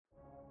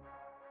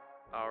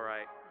All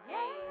right.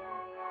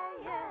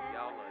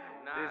 Y'all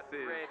are not This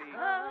is ready.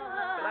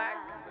 Black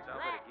But y'all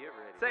better get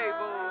ready.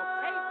 Table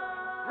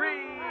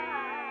Read.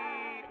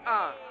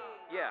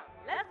 Yeah.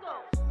 Let's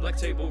go. Black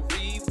Table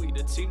Read, we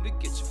the team to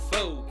get you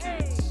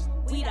focused.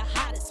 We the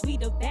hottest, we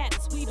the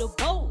baddest, we the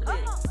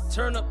boldest.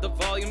 Turn up the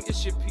volume,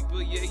 it's your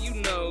people, yeah, you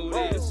know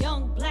this.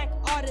 Young black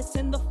artists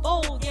in the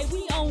fold, yeah,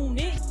 we own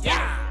it.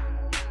 Yeah!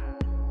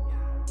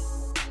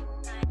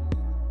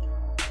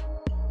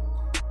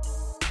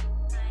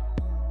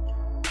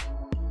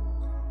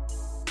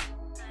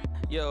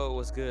 Yo,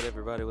 what's good,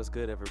 everybody? What's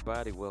good,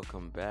 everybody?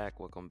 Welcome back.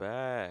 Welcome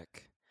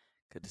back.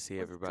 Good to see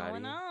everybody.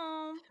 What's going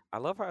on? I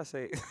love how I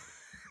say,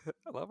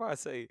 I love how I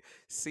say,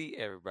 see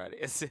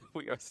everybody, as if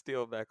we are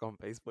still back on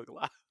Facebook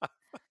Live.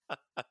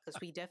 Because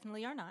we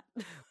definitely are not.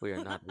 We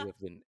are not. We have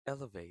been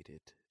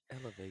elevated.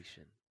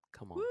 Elevation.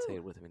 Come on, say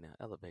it with me now.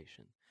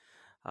 Elevation.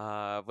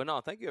 But no,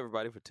 thank you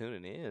everybody for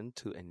tuning in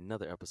to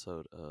another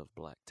episode of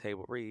Black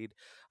Table Read.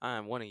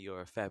 I'm one of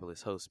your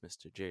fabulous hosts,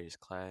 Mr. Jarius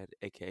Clyde,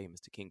 aka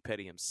Mr. King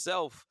Petty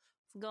himself.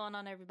 What's going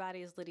on,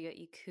 everybody? Is Lydia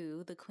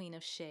Iku, the Queen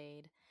of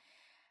Shade.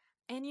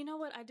 And you know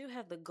what? I do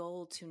have the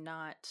goal to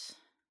not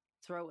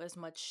throw as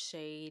much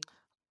shade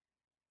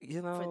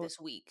You for know,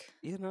 this week.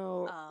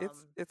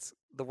 it's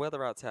the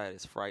weather outside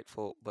is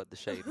frightful, but the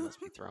shade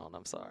must be thrown.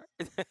 I'm sorry.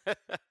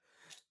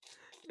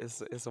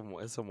 It's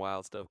some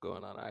wild stuff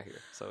going on out here.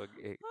 So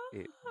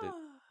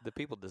the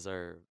people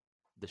deserve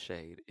the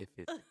shade. If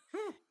it's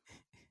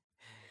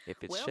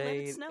Well, let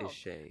it shade, snow. it's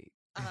shade.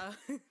 Uh,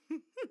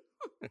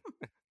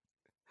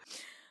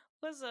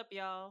 What's up,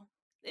 y'all?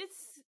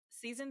 It's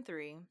season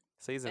 3.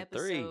 Season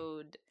 3.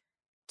 Episode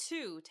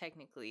 2,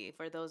 technically,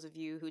 for those of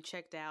you who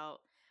checked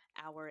out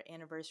our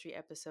anniversary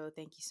episode.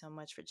 Thank you so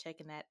much for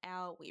checking that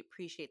out. We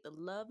appreciate the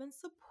love and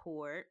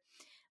support.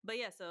 But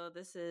yeah, so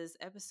this is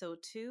episode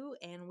 2,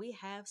 and we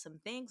have some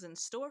things in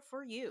store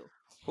for you.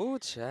 Ooh,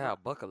 child,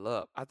 buckle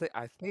up. I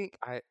think,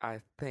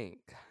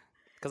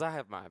 because I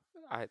have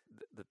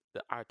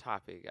our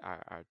topic,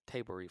 our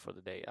table read for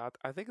the day.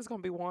 I think it's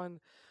gonna be one.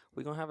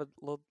 We're gonna have a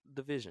little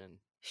division.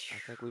 I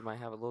think we might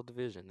have a little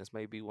division. This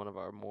may be one of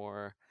our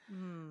more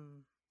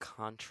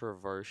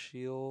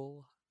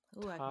controversial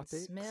Ooh, I can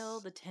topics.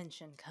 smell the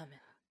tension coming.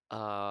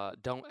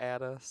 Don't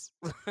add us.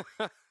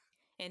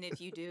 And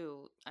if you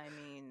do, I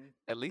mean,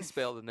 At least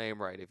spell the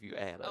name right if you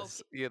add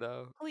us. Okay. You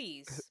know.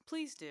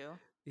 please do.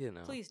 You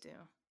know. Please do.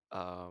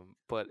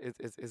 But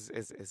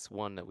it's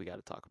one that we got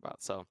to talk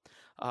about. So,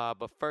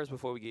 but first,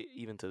 before we get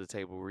even to the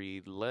table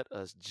read, let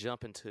us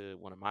jump into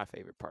one of my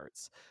favorite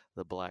parts,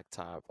 the Black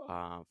Top.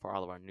 For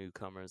all of our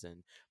newcomers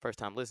and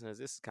first-time listeners,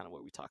 this is kind of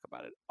where we talk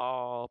about it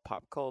all: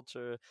 pop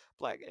culture,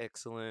 Black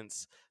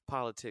excellence,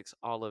 politics,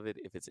 all of it.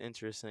 If it's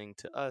interesting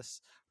to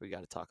us, we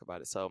got to talk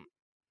about it. So,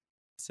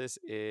 sis,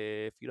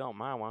 if you don't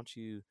mind, why don't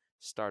you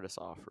start us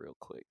off real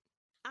quick?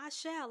 I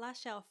shall.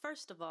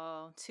 First of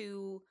all,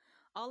 to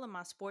all of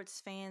my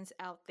sports fans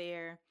out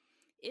there,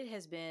 it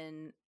has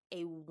been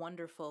a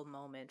wonderful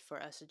moment for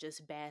us to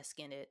just bask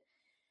in it.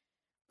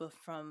 But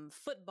from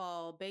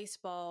football,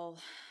 baseball,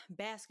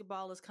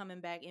 basketball is coming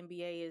back,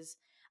 NBA is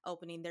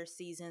opening their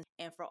season.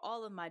 And for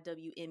all of my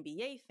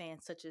WNBA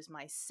fans, such as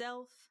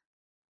myself,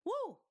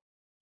 woo!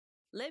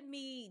 Let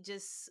me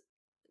just,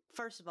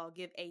 first of all,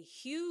 give a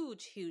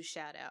huge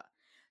shout out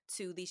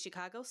to the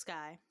Chicago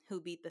Sky,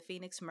 who beat the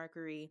Phoenix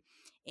Mercury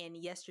in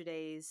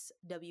yesterday's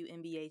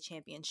WNBA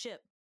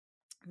championship.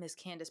 Miss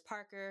Candace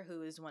Parker,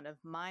 who is one of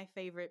my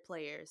favorite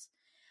players,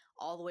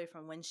 all the way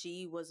from when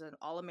she was an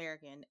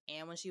All-American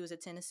and when she was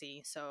at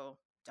Tennessee, so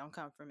don't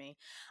come for me.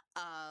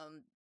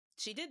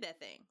 She did that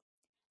thing.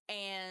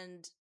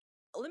 And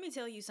let me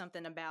tell you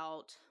something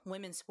about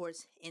women's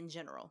sports in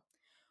general.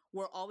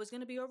 We're always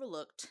going to be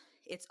overlooked.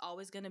 It's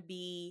always going to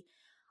be,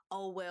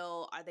 oh,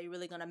 well, are they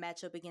really going to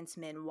match up against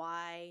men?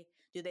 Why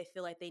do they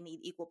feel like they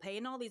need equal pay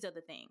and all these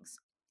other things?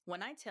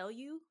 When I tell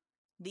you,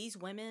 these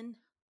women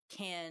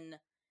can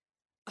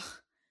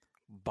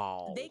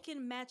Ball. they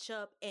can match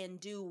up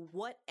and do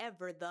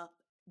whatever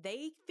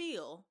they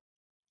feel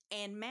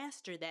and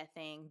master that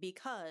thing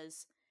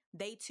because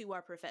they too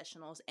are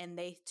professionals and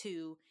they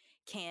too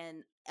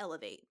can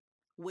elevate,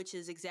 which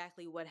is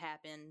exactly what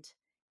happened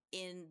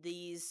in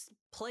these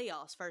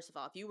playoffs. First of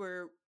all, if you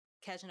were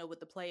catching up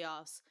with the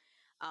playoffs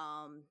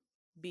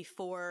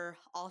before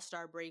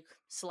All-Star break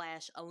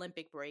 /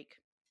 Olympic break,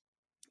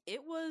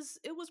 it was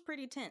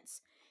pretty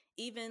tense,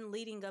 even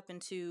leading up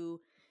into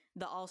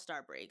the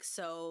All-Star break.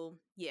 So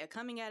yeah,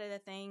 coming out of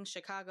that thing,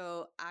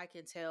 Chicago, I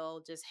can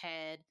tell, just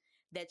had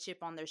that chip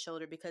on their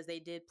shoulder because they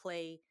did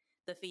play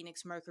the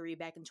Phoenix Mercury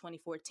back in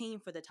 2014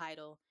 for the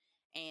title,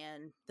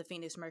 and the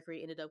Phoenix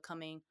Mercury ended up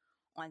coming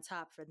on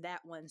top for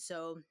that one.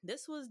 So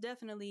this was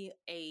definitely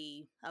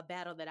a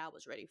battle that I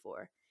was ready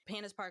for.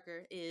 Candace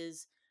Parker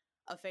is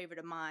a favorite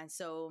of mine,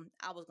 so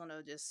I was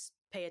gonna just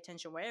pay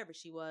attention wherever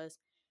she was.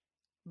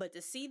 But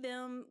to see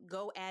them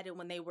go at it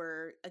when they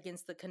were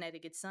against the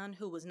Connecticut Sun,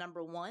 who was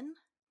number 1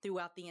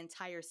 throughout the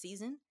entire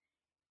season,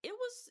 it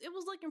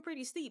was looking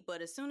pretty steep.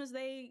 But as soon as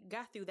they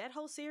got through that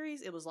whole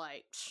series, it was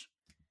like,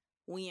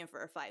 we in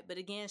for a fight. But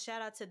again,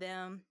 shout out to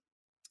them.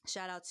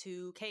 Shout out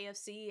to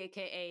KFC,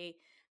 aka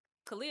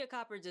Kalia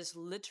Copper, just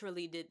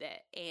literally did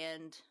that,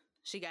 and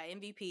she got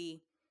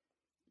MVP,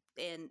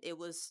 and it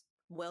was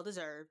well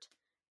deserved.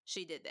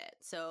 She did that.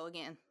 So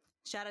again,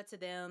 shout out to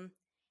them,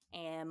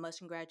 and much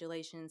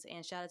congratulations,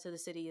 and shout out to the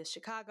city of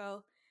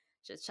Chicago.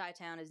 Just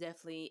Chi-Town is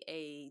definitely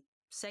a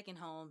second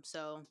home,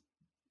 so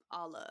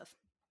all love.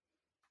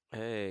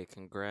 Hey,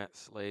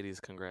 congrats, ladies.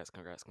 Congrats.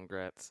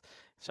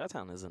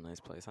 Chi-Town is a nice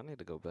place. I need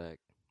to go back.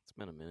 It's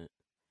been a minute.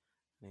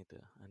 I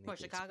need For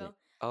to Chicago?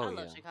 Oh, I yeah.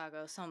 love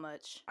Chicago so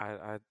much.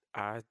 I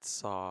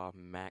saw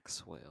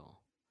Maxwell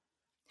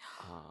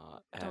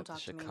at Don't the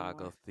talk to me Chicago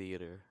anymore.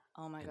 Theater,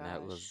 Oh my and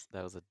gosh.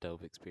 that was a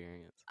dope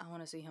experience. I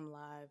want to see him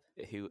live.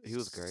 He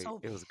was great. So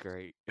It was bad.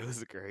 great. It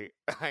was great.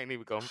 I ain't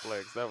even gonna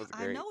flex. That was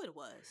I great. know it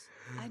was.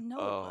 I know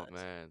it Oh was.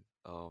 man.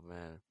 Oh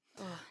man.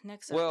 Ugh,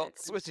 next Well,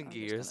 subject. switching I'm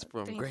just gears gonna-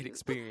 from thank great you.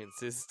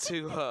 experiences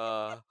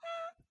to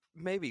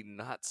maybe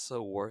not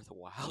so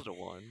worthwhile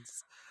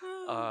ones.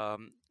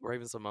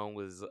 Raven Simone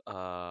was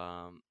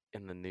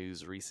in the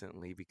news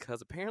recently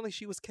because apparently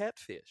she was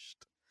catfished,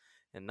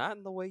 and not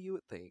in the way you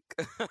would think.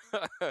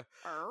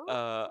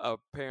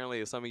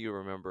 Apparently, if some of you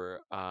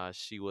remember,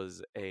 she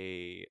was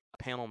a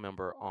panel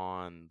member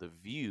on The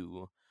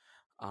View,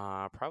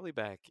 probably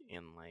back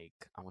in like,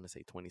 I want to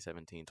say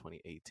 2017,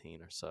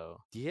 2018 or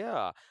so.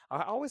 Yeah,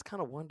 I always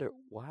kind of wonder,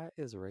 why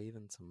is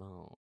Raven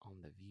Simone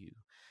on The View?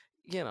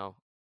 You know,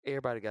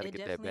 everybody got to It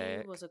get that definitely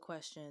bag. was a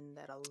question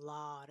that a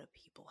lot of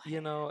people had.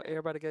 You know,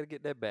 everybody got to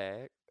get that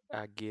bag.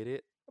 I get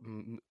it.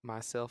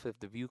 Myself, if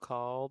The View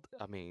called,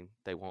 I mean,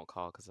 they won't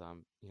call because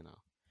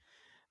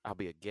I'll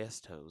be a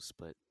guest host,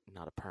 but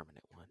not a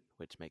permanent one,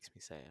 which makes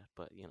me sad.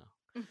 But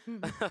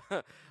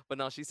but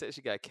no, she said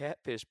she got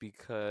catfished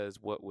because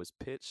what was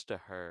pitched to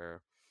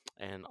her,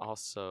 and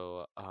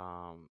also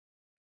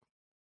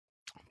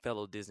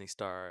fellow Disney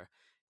star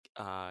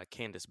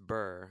Candace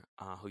Burr,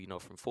 who you know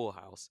from Full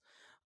House,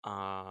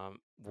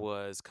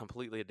 was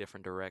completely a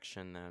different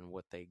direction than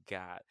what they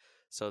got.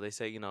 So they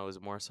say, it was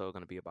more so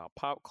going to be about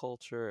pop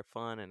culture,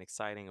 fun and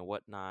exciting and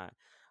whatnot.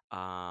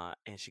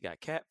 And she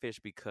got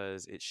catfished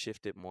because it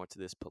shifted more to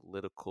this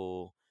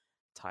political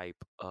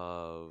type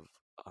of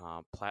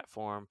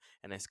platform.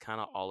 And it's kind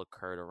of all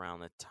occurred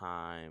around the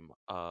time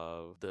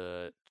of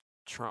the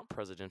Trump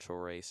presidential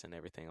race and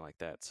everything like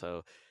that.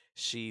 So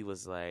she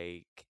was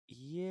like,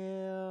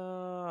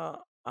 yeah,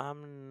 I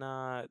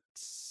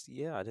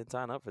didn't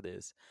sign up for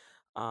this.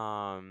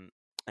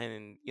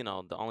 And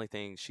the only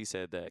thing she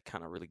said that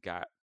kind of really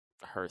got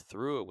her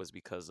through it was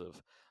because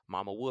of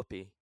Mama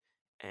Whoopi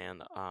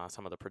and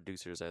some of the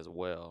producers as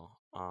well.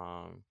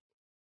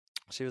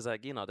 She was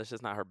like, that's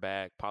just not her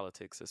bag,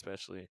 politics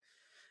especially.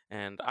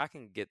 And I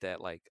can get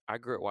that. Like, I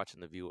grew up watching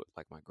The View with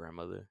like my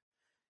grandmother.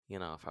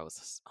 If I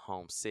was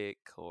homesick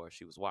or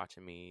she was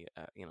watching me,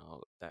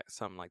 that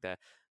something like that.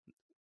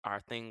 Our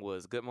thing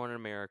was Good Morning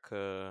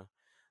America,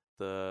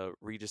 the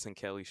Regis and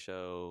Kelly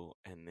show,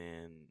 and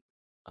then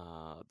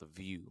The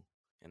View,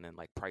 and then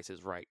like Price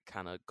is Right,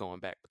 kind of going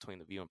back between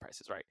The View and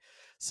Price is Right.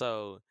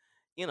 So,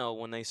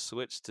 when they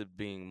switched to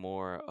being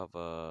more of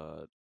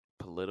a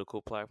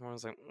political platform, I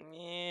was like,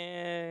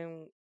 yeah,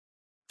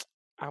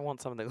 I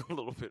want something a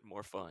little bit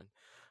more fun.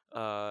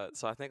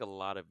 So I think a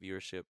lot of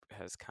viewership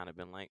has kind of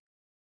been like,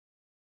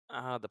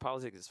 the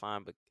politics is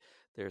fine, but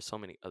there's so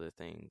many other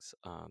things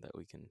that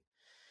we can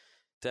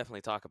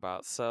definitely talk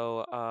about.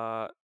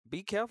 So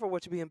be careful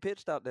what you're being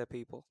pitched out there,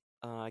 people.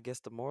 I guess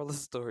the moral of the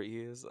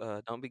story is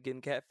don't be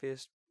getting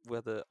catfished,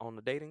 whether on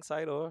a dating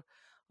site or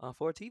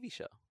for a TV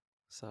show.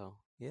 So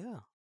yeah,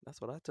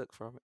 that's what I took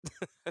from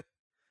it.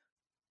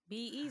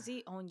 Be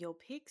easy on your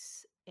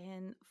picks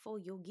and for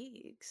your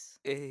gigs.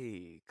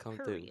 Hey, come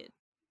Period.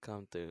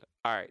 through.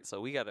 All right, so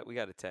we got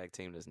to tag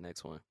team this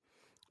next one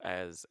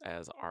as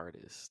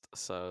artists.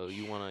 So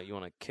you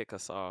wanna kick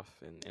us off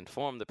and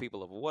inform the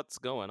people of what's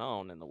going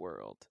on in the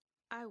world.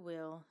 I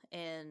will,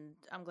 and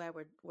I'm glad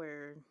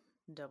we're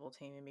double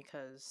teaming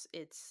because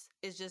it's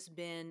just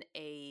been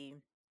a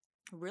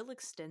real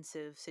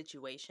extensive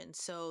situation.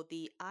 So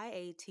the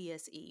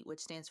IATSE, which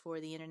stands for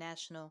the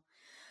International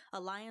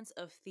Alliance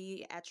of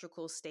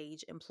Theatrical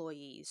Stage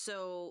Employees.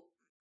 So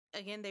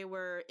again, they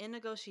were in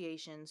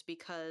negotiations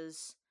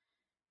because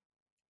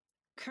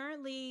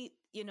currently,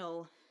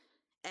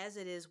 as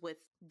it is with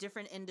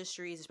different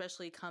industries,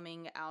 especially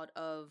coming out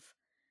of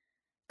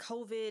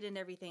COVID and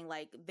everything,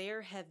 like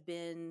there have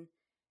been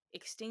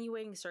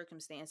extenuating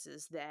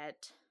circumstances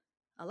that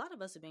a lot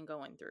of us have been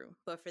going through.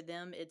 But for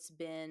them, it's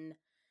been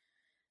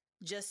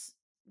just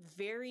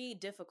very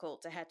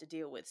difficult to have to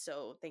deal with.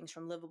 So things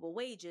from livable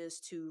wages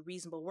to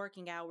reasonable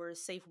working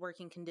hours, safe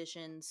working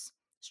conditions,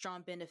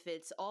 strong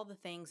benefits, all the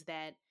things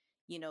that,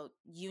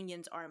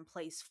 unions are in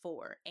place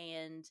for.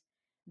 And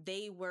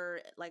they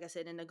were, like I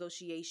said, in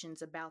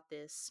negotiations about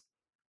this.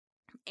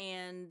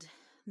 And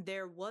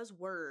there was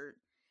word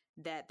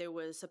that there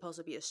was supposed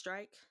to be a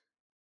strike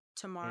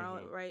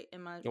tomorrow, right?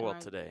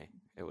 Today.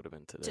 It would have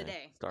been today.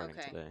 Today. Starting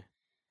Okay. today.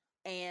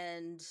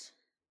 And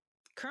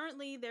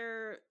currently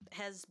there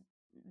has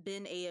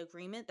been a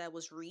agreement that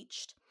was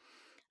reached,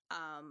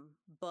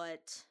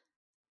 but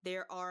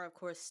there are, of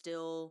course,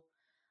 still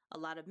a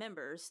lot of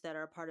members that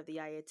are part of the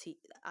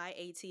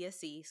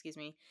IATSC, excuse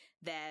me,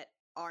 that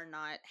are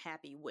not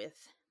happy with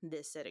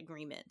this said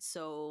agreement.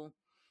 So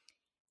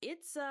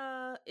it's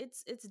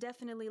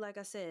definitely, like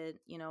I said,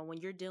 when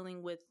you're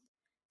dealing with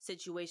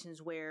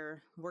situations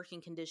where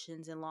working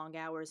conditions and long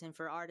hours, and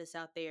for artists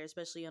out there,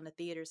 especially on the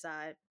theater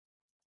side,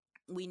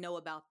 we know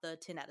about the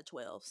 10 out of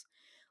 12s.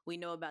 We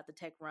know about the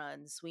tech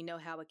runs. We know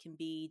how it can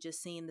be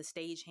just seeing the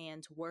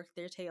stagehands work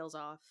their tails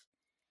off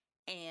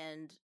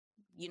and,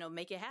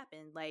 make it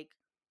happen. Like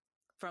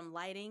from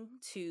lighting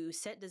to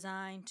set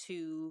design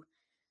to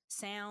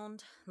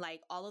sound,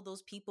 like all of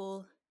those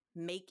people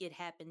make it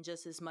happen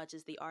just as much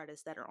as the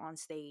artists that are on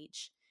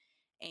stage,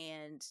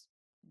 and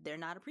they're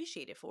not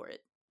appreciated for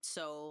it.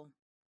 So,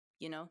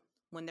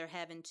 when they're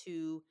having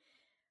to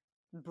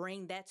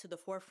bring that to the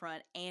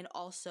forefront and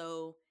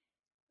also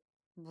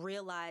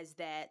realize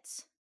that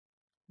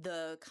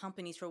the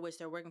companies for which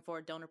they're working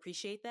for don't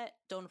appreciate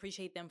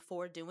them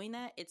for doing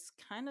that, it's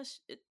kind of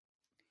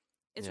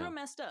it's Yeah. real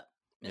messed up.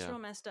 It's Yeah. real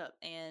messed up.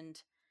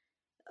 And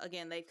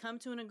again, they've come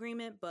to an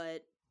agreement,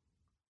 but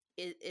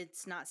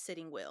it's not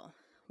sitting well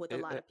with a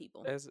lot of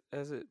people. As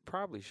it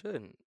probably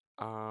shouldn't,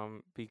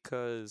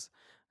 because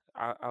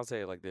I'll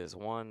say it like this.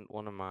 One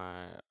of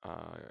my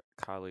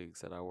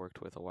colleagues that I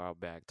worked with a while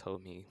back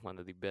told me one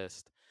of the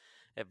best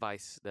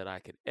advice that I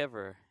could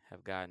ever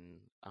have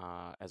gotten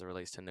as it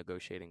relates to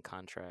negotiating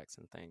contracts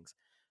and things.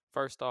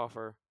 First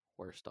offer,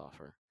 worst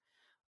offer.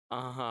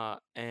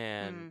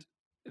 And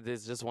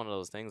there's just one of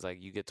those things,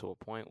 like you get to a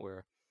point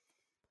where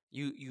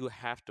you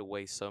have to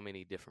weigh so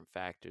many different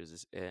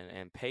factors,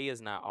 and pay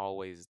is not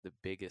always the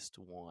biggest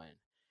one.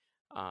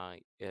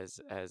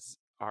 As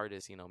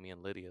artists, me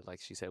and Lydia,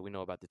 like she said, we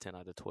know about the 10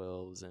 out of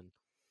 12s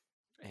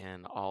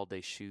and all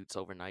day shoots,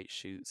 overnight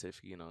shoots,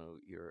 if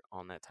you're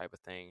on that type of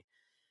thing.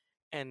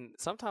 And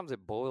sometimes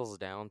it boils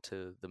down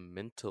to the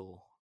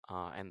mental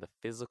and the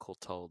physical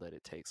toll that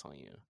it takes on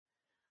you.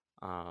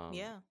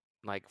 Yeah.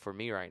 Like for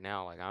me right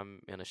now, like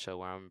I'm in a show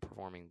where I'm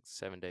performing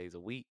 7 days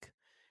a week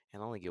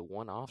and I only get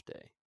one off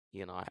day.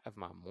 I have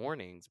my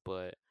mornings,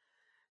 but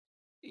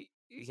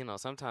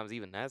sometimes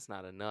even that's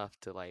not enough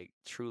to like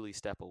truly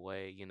step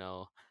away.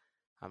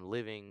 I'm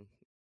living,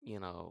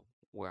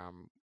 where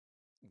I'm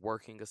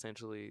working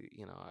essentially.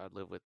 I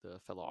live with the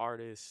fellow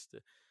artists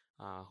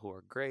who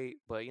are great,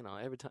 but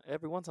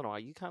every once in a while,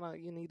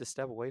 you need to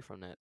step away from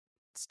that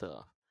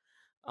stuff.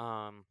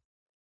 Um,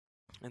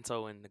 and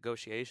so in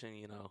negotiation,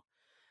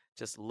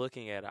 just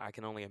looking at it, I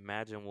can only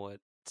imagine what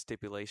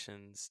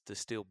stipulations to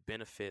still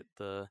benefit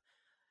the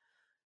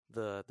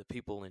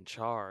people in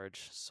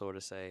charge, so to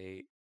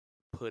say,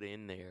 put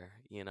in there.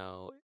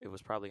 It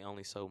was probably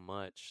only so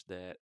much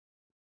that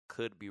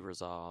could be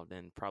resolved,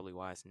 and probably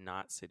why it's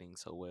not sitting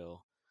so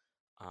well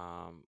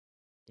um,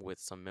 with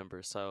some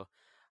members. So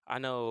I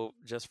know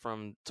just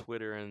from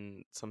Twitter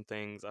and some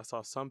things, I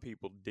saw some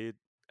people did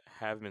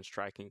have been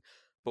striking.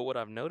 But what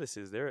I've noticed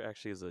is there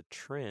actually is a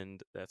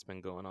trend that's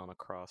been going on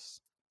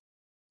across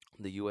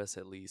the US,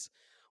 at least,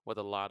 with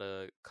a lot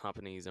of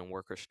companies and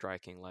workers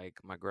striking. Like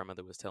my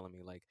grandmother was telling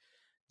me, like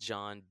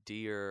John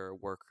Deere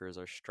workers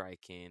are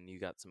striking. You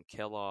got some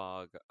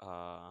Kellogg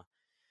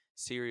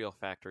cereal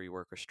factory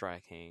workers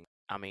striking.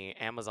 I mean,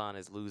 Amazon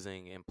is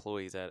losing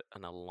employees at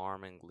an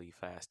alarmingly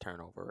fast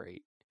turnover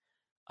rate.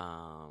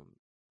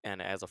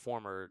 And as a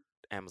former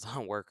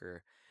Amazon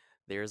worker,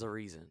 there's a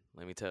reason.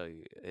 Let me tell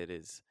you, it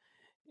is.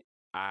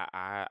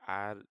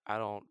 I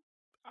don't.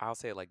 I'll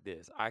say it like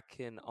this: I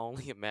can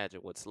only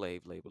imagine what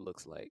slave labor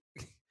looks like,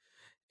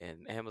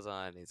 and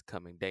Amazon is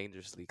coming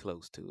dangerously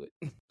close to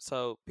it.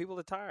 So people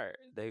are tired.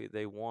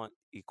 They want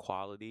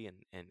equality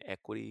and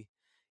equity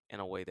in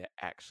a way that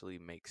actually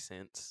makes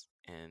sense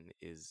and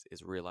is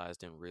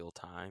realized in real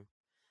time.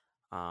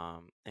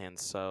 And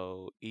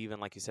so even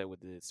like you said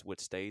with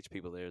stage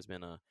people, there's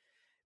been a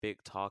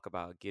big talk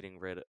about getting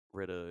rid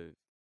of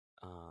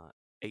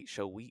 8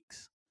 show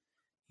weeks.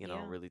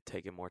 Yeah. Really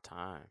taking more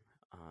time.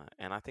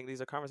 And I think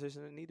these are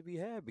conversations that need to be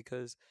had,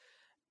 because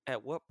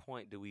at what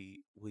point do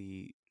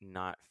we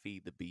not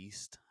feed the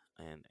beast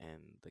and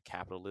the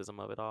capitalism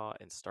of it all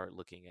and start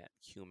looking at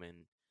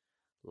human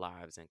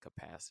lives and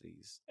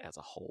capacities as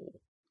a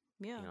whole?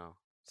 Yeah.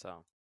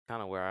 So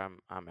kind of where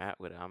I'm at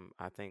with it.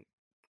 I think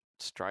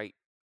strike,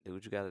 do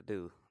what you got to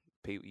do.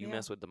 People, you Yeah.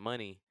 mess with the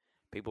money,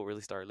 people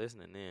really start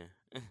listening then.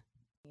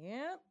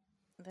 Yep.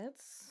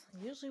 That's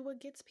usually what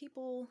gets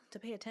people to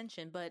pay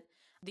attention. But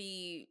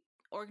the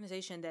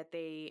organization that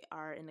they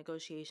are in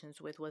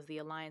negotiations with was the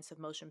Alliance of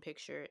Motion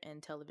Picture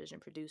and Television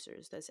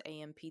Producers. That's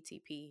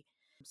AMPTP.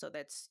 So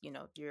that's,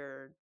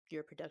 your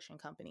production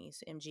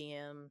companies,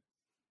 MGM,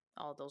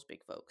 all those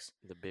big folks.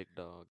 The big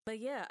dog. But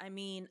yeah, I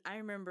mean, I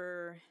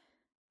remember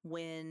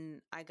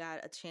when I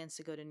got a chance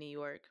to go to New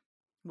York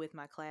with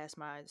my class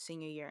my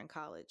senior year in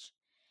college,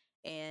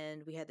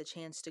 and we had the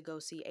chance to go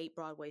see 8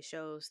 Broadway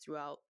shows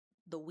throughout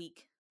the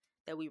week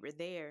that we were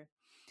there.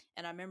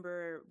 And I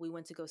remember we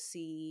went to go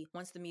see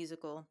Once the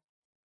Musical,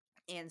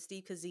 and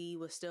Steve Kazee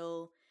was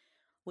still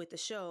with the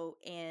show,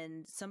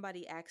 and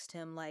somebody asked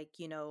him, like,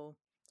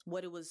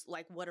 what it was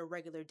like, what a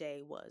regular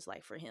day was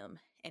like for him,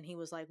 and he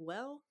was like,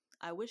 well,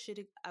 I wish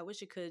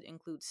it could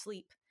include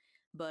sleep,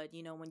 but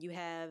when you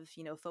have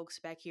folks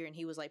back here, and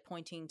he was like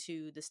pointing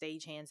to the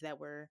stagehands that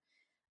were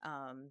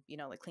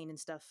like cleaning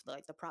stuff,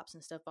 like the props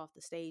and stuff off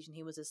the stage, and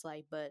he was just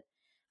like, but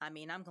I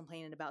mean, I'm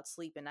complaining about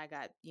sleep, and I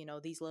got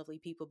these lovely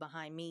people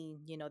behind me,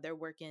 they're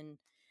working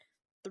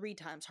 3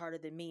 times harder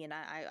than me, and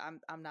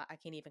I'm not, I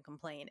can't even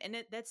complain. And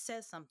that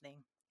says something.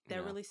 That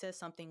Yeah. really says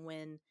something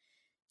when,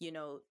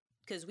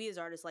 because we as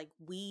artists, like,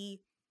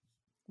 we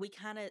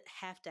kind of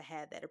have to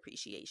have that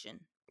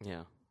appreciation.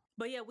 Yeah.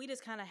 But yeah, we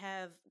just kind of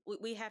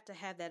we have to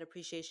have that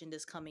appreciation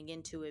just coming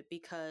into it,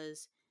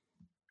 because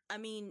I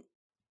mean,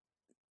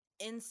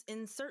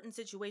 in certain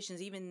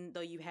situations, even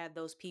though you have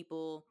those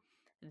people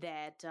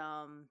that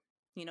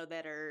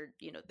that are,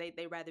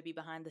 they rather be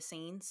behind the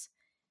scenes,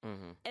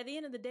 Mm-hmm. at the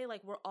end of the day,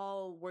 like, we're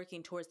all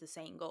working towards the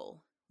same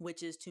goal,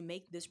 which is to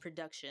make this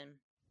production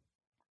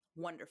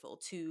wonderful,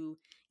 to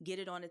get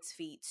it on its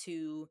feet,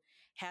 to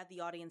have the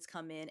audience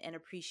come in and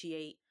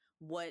appreciate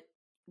what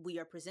we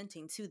are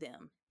presenting to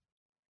them.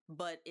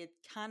 But it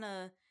kind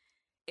of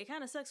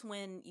sucks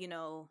when,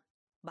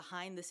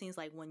 behind the scenes,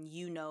 like, when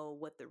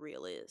what the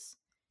real is.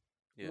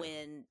 Yeah.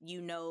 When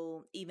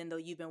even though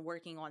you've been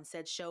working on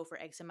said show for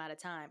X amount of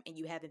time and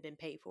you haven't been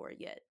paid for it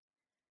yet.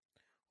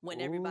 When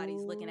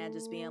everybody's looking at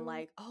just being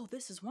like, oh,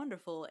 this is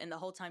wonderful. And the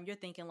whole time you're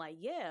thinking like,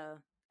 yeah,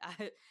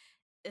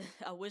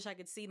 I wish I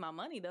could see my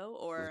money though.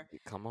 Or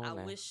Come on I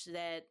now. wish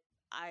that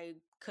I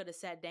could have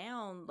sat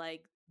down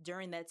like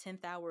during that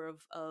 10th hour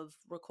of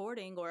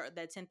recording, or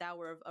that 10th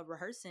hour of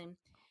rehearsing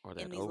Or in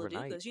that these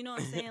overnight. Laducas. You know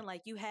what I'm saying?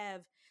 Like, you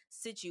have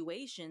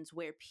situations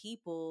where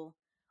people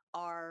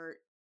are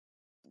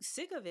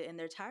sick of it and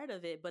they're tired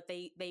of it, but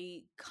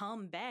they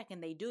come back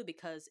and they do it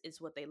because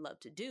it's what they love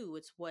to do.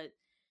 It's what,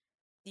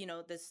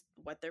 that's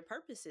what their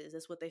purpose is.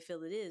 That's what they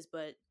feel it is.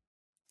 But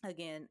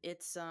again,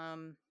 it's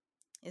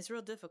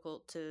real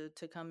difficult to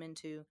come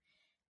into.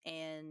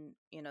 And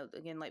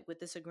again, like with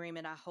this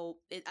agreement, I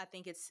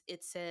think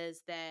it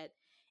says that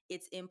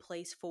it's in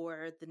place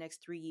for the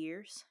next 3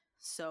 years.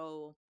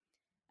 So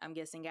I'm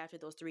guessing after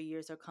those 3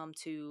 years they'll come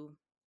to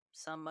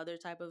some other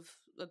type of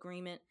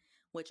agreement,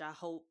 which I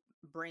hope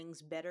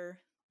brings better.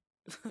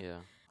 Yeah.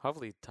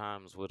 Hopefully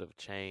times would have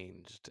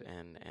changed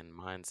and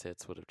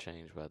mindsets would have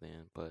changed by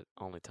then, but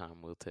only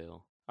time will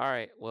tell. All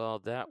right. Well,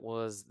 that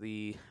was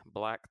the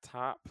Black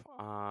Top.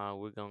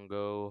 We're going to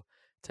go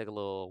take a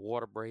little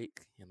water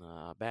break and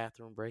a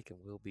bathroom break, and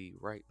we'll be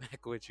right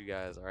back with you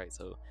guys. All right.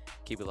 So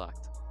keep it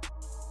locked.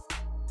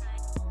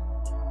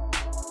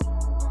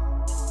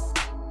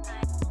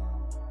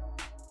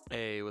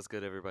 Hey, what's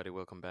good, everybody?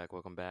 Welcome back.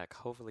 Welcome back.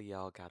 Hopefully,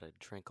 y'all got a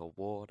drink of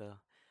water,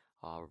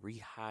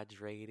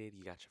 rehydrated.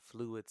 You got your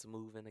fluids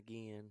moving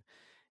again,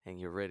 and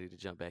you're ready to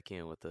jump back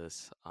in with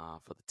us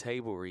for the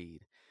table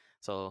read.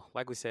 So,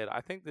 like we said,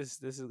 I think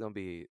this is gonna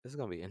be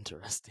an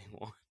interesting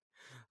one,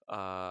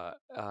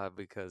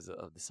 because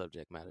of the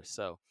subject matter.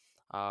 So,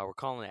 we're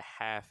calling it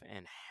half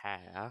and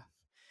half,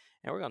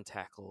 and we're gonna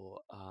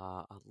tackle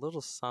a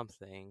little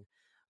something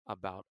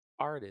about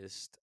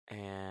artists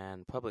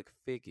and public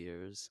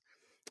figures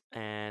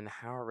and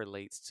how it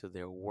relates to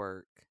their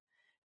work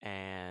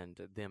and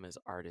them as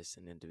artists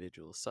and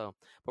individuals. So,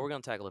 but we're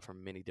going to tackle it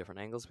from many different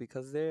angles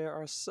because there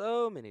are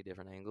so many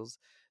different angles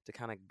to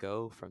kind of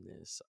go from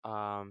this.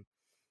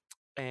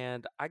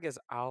 And I guess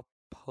I'll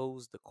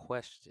pose the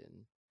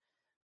question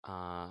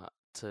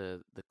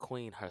to the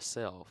queen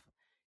herself.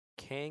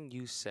 Can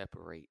you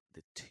separate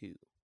the two?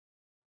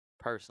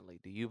 Personally,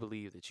 do you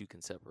believe that you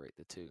can separate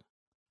the two?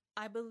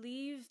 I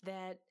believe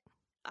that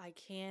I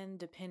can,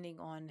 depending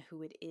on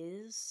who it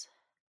is.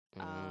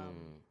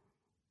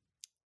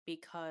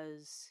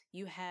 Because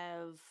you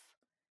have,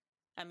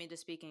 I mean,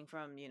 just speaking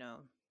from,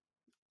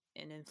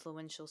 an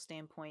influential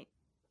standpoint,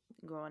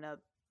 growing up,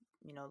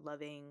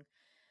 loving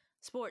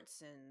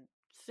sports and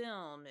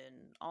film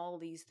and all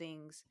these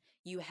things,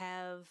 you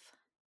have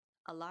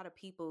a lot of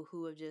people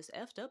who have just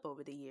effed up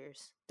over the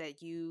years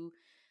that you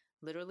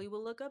literally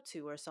will look up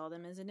to or saw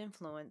them as an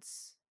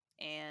influence.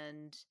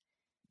 And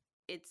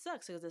it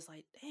sucks because it's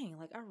like, dang,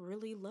 like, I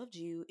really loved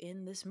you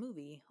in this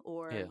movie,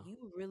 or Yeah.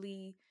 you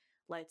really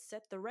like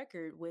set the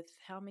record with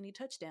how many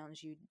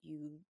touchdowns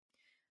you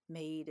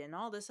made and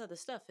all this other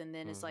stuff. And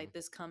then it's like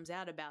this comes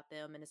out about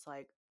them and it's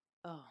like,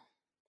 oh,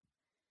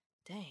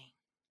 dang.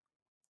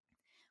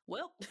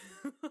 Well,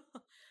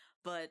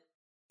 but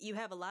you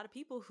have a lot of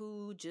people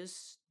who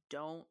just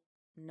don't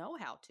know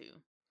how to.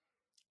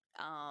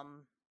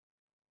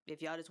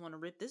 If y'all just want to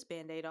rip this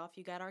Band-Aid off,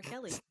 you got R.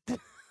 Kelly.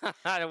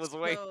 I was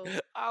waiting. So-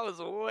 I was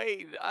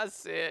waiting. I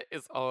said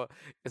it's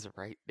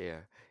right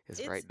there.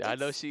 It's right there. I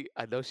know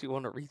she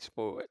want to reach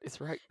for it.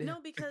 It's right there. No,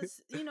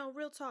 because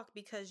real talk,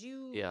 because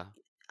you Yeah.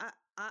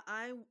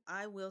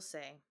 I will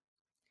say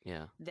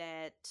Yeah.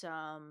 that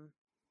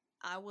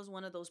I was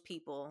one of those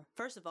people.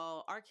 First of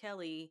all, R.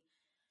 Kelly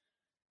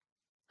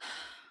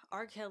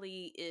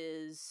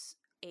is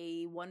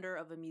a wonder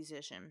of a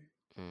musician.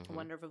 Mm-hmm.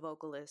 wonderful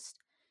vocalist.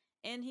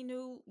 And he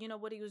knew,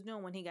 what he was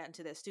doing when he got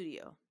into that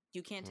studio.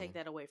 You can't take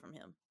that away from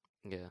him.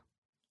 Yeah.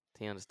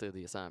 He understood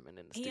the assignment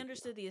in the He studio.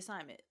 understood the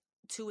assignment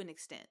to an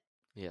extent.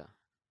 Yeah.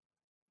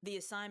 The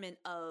assignment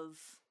of,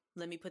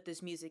 let me put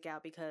this music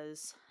out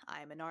because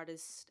I am an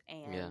artist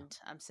and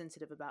I'm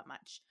sensitive about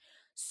much.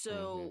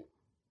 So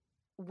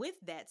with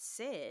that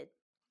said,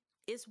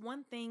 it's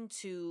one thing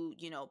to,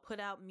 put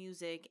out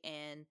music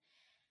and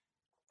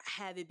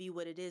have it be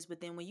what it is.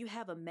 But then when you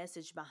have a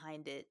message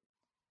behind it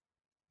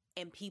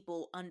and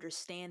people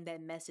understand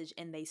that message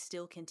and they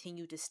still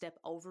continue to step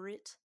over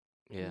it,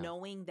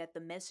 knowing that the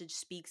message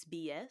speaks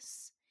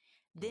BS,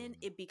 then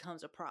it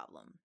becomes a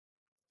problem.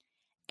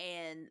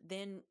 And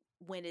then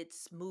when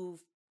it's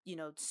moved,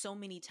 so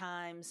many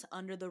times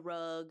under the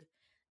rug,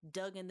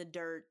 dug in the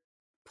dirt,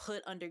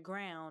 put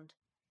underground,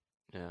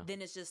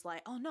 then it's just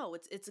like, oh no,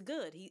 it's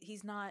good.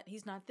 He's not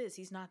this,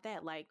 he's not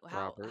that. Like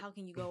how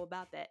can you go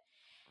about that?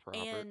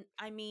 And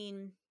I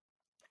mean,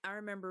 I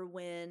remember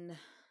when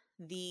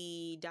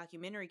the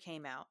documentary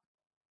came out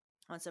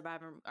on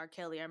Surviving R.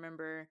 Kelly, I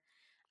remember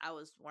I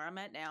was where I'm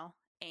at now,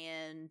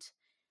 and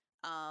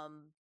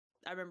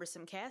I remember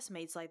some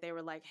castmates, like, they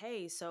were like,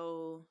 hey,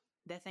 so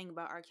that thing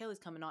about R. Kelly's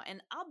coming on.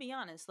 And I'll be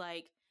honest,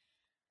 like,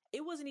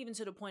 it wasn't even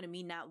to the point of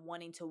me not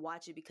wanting to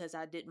watch it because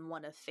I didn't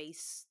want to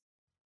face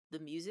the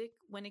music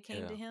when it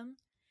came to him.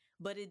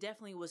 But it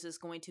definitely was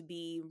just going to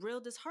be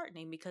real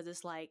disheartening because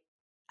it's like,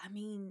 I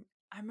mean,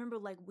 I remember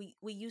like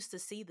we used to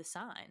see the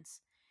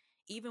signs.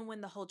 Even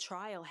when the whole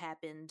trial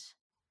happened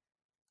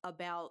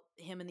about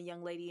him and the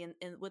young lady and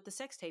with the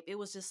sex tape, it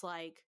was just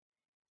like,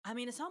 I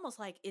mean, it's almost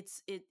like it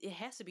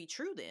has to be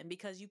true then,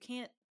 because you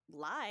can't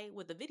lie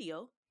with the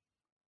video.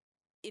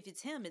 If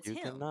it's him, it's him.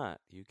 You cannot.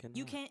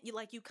 You can't.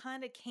 You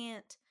kind of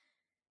can't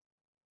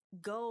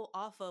go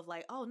off of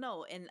like, oh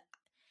no. And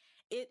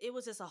it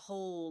was just a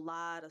whole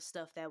lot of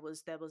stuff that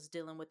was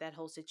dealing with that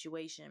whole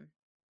situation,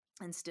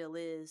 and still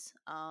is,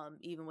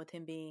 even with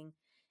him being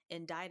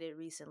indicted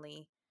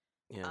recently.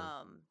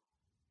 Yeah.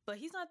 But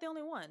he's not the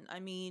only one. I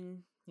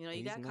mean,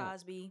 you got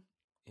Cosby.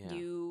 Yeah.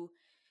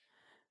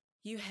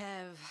 You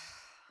have,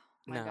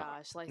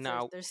 gosh, like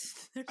now,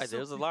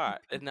 there's a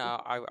lot.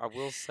 Now, I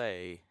will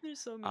say, there's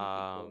so many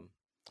people.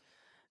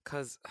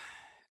 Because,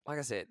 like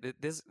I said,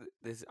 this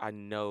I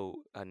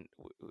know,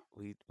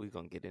 we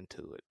gonna get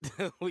into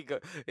it. we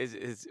got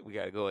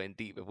to go in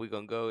deep. If we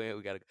gonna go in,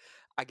 we gotta.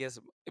 I guess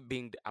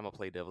I'm gonna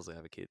play devil's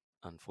advocate.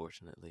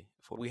 Unfortunately,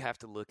 we have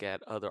to look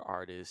at other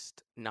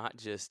artists, not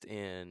just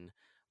in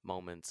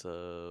moments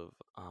of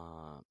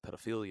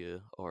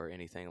pedophilia or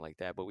anything like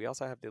that, but we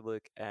also have to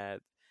look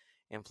at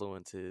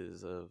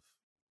influences of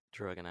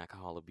drug and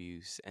alcohol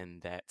abuse and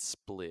that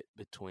split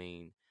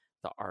between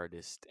the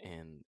artist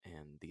and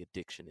the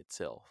addiction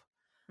itself.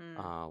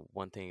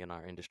 One thing in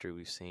our industry,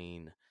 we've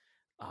seen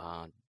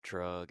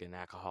drug and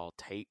alcohol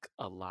take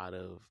a lot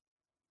of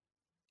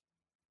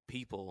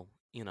people,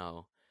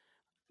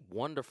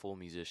 wonderful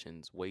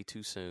musicians, way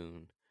too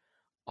soon,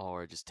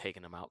 or just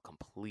taking them out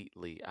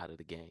completely out of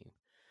the game.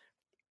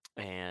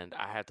 And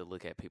I had to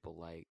look at people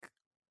like,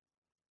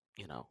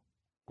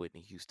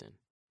 Whitney Houston,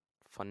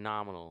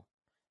 phenomenal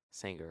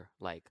singer,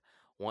 like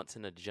once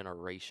in a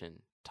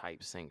generation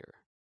type singer.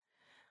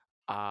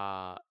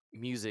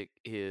 Music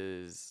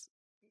is,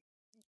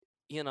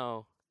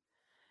 a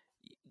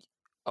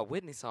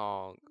Whitney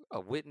song, a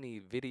Whitney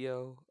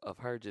video of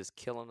her just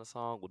killing a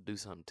song will do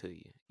something to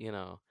you.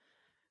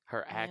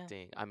 Her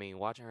acting, I mean,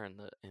 watching her in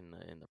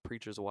the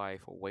Preacher's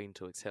Wife or Waiting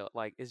to Exhale,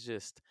 like, it's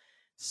just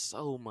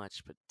so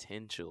much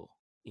potential,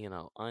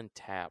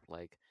 untapped,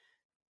 like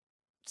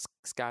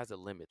sky's the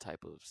limit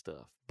type of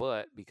stuff.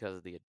 But because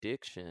of the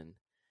addiction,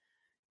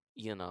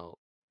 the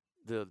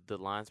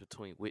lines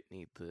between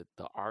Whitney,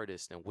 the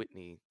artist, and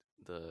Whitney,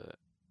 the,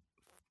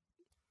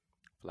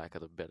 for lack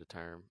of a better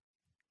term,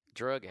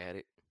 drug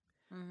addict,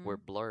 were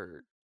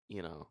blurred,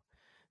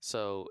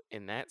 So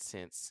in that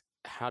sense,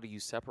 how do you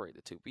separate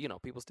the two?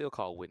 People still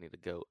call Whitney the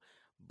GOAT,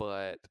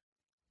 but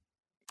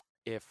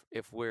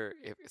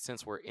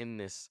since we're in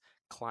this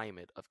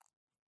climate of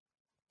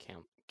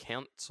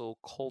cancel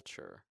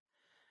culture,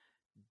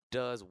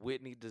 does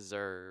Whitney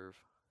deserve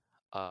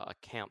a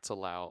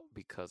cancel out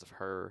because of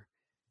her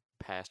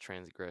past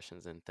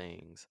transgressions and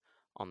things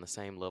on the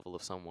same level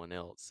of someone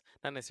else?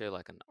 Not necessarily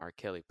like an R.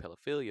 Kelly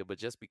pedophilia, but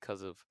just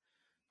because of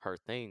her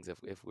things.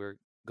 If we're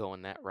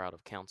going that route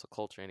of cancel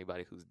culture,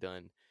 anybody who's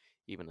done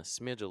even a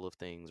smidgel of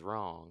things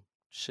wrong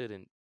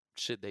should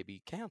they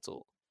be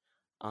canceled?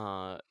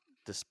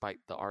 Despite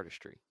the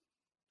artistry,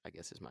 I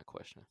guess, is my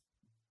question.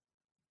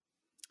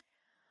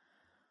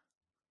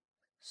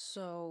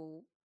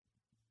 So,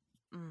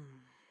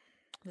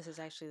 this is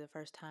actually the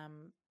first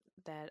time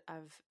that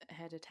I've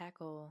had to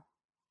tackle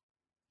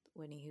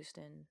Whitney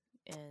Houston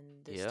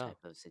in this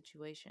type of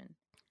situation.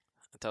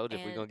 I told you,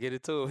 if we're gonna get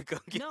into it, we're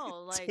gonna get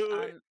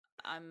into it.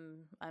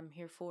 I'm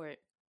here for it.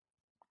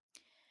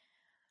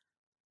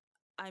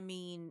 I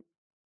mean,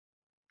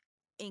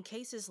 in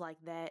cases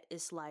like that,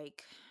 it's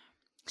like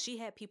she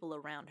had people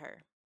around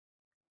her.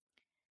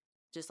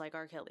 Just like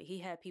R. Kelly, he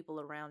had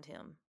people around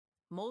him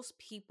most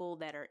people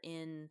that are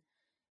in,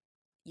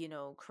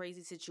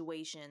 crazy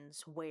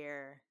situations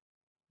where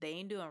they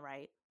ain't doing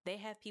right, they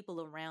have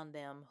people around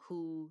them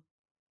who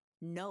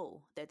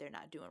know that they're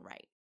not doing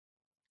right.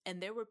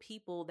 And there were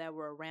people that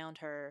were around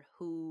her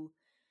who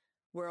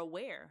were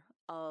aware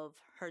of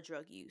her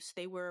drug use.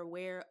 They were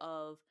aware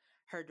of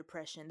her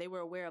depression. They were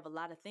aware of a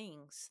lot of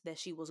things that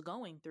she was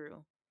going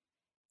through.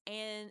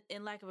 And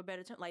in lack of a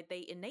better term, like,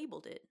 they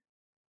enabled it.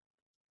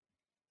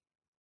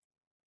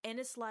 And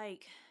it's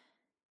like,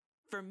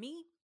 for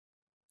me,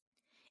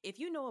 if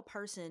you know a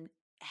person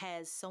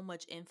has so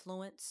much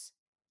influence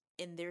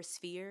in their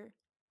sphere,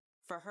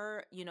 for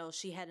her,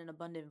 she had an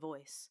abundant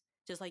voice.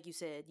 Just like you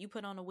said, you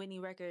put on a Whitney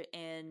record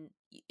and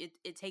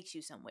it takes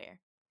you somewhere.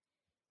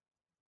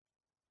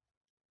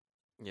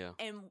 Yeah.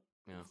 And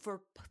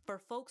for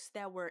folks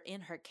that were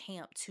in her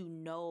camp to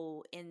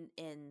know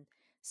and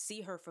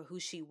see her for who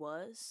she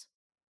was,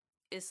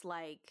 it's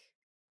like,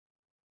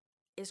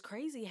 it's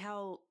crazy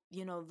how,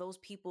 those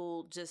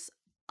people just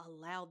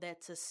allow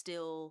that to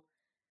still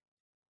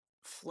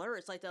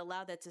flourish, like, to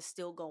allow that to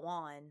still go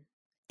on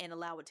and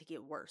allow it to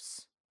get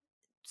worse,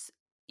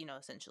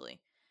 essentially.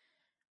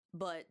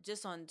 But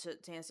just to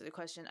answer the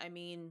question, I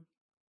mean,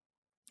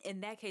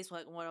 in that case,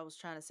 what I was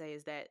trying to say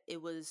is that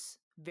it was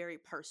very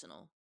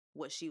personal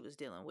what she was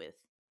dealing with.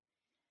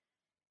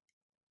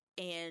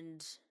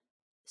 And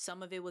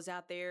some of it was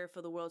out there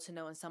for the world to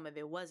know and some of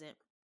it wasn't.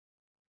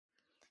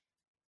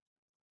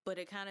 But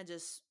it kind of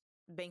just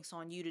banks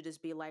on you to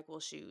just be like, well,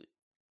 shoot,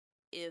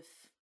 if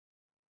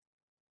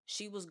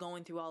she was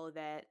going through all of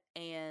that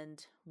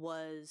and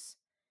was,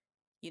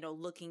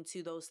 looking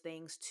to those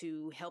things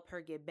to help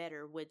her get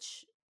better,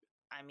 which,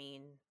 I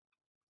mean,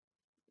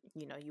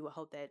 you would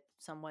hope that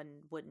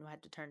someone wouldn't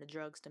have to turn to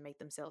drugs to make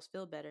themselves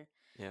feel better.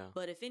 Yeah.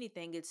 But if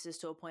anything, it's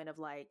just to a point of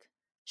like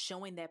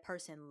showing that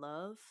person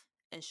love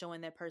and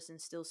showing that person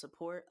still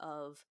support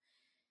of,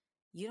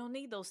 you don't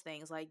need those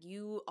things. Like,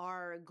 you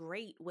are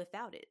great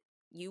without it.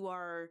 You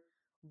are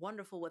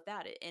wonderful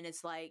without it. And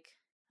it's like,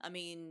 I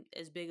mean,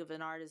 as big of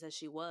an artist as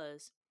she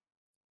was,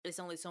 it's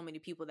only so many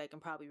people that can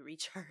probably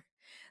reach her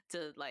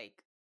to,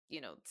 like,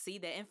 see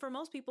that. And for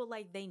most people,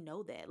 like, they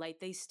know that. Like,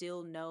 they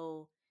still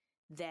know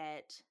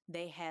that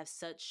they have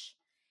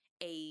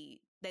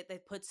that they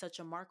put such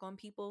a mark on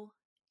people.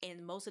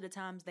 And most of the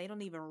times they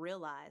don't even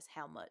realize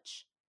how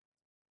much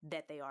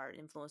that they are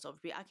influenced over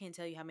people. I can't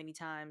tell you how many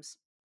times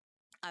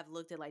I've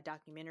looked at like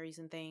documentaries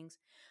and things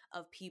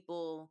of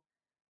people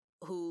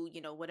who,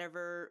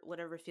 whatever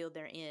field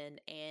they're in,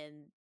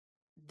 and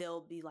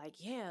they'll be like,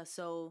 yeah,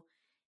 so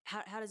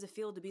how does it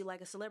feel to be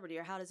like a celebrity?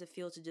 Or how does it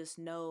feel to just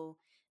know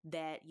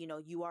that,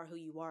 you are who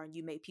you are and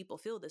you make people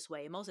feel this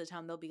way? And most of the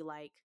time they'll be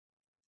like,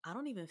 I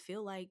don't even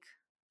feel like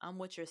I'm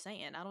what you're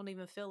saying. I don't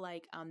even feel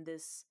like I'm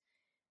this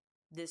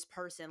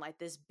person, like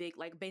this big,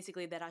 like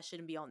basically that I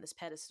shouldn't be on this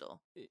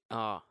pedestal.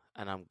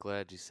 And I'm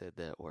glad you said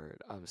that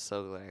word. I'm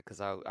so glad, because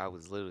I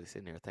was literally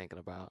sitting there thinking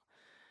about,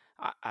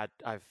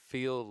 I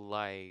feel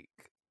like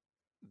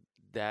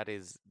that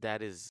is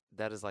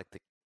like the,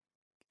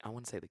 I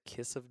wouldn't say the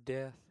kiss of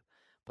death,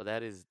 but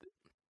that is,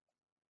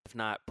 if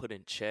not put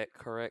in check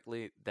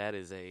correctly, that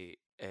is a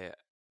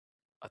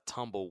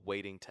tumble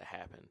waiting to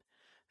happen.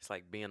 It's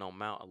like being on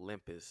Mount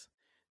Olympus,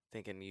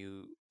 thinking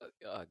you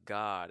a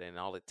god, and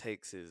all it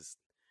takes is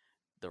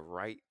the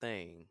right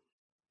thing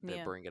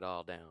to bring it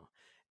all down.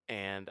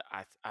 And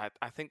I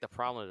think the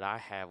problem that I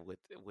have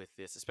with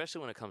this,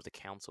 especially when it comes to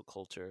cancel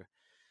culture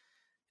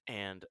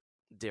and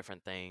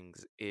different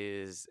things,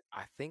 is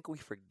I think we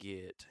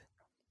forget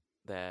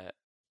that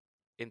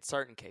in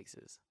certain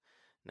cases,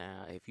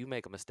 now if you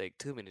make a mistake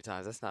too many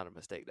times, that's not a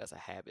mistake, that's a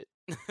habit.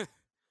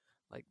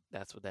 Like,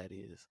 that's what that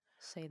is.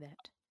 Say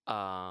that.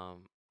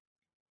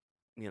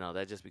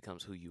 That just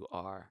becomes who you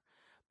are.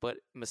 But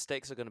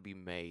mistakes are going to be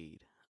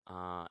made,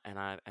 and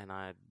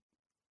I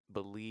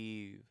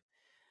believe,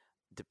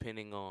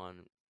 depending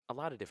on a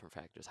lot of different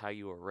factors, how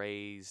you were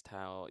raised,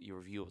 how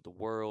your view of the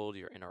world,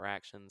 your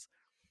interactions,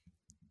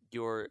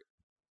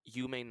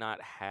 you may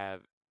not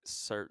have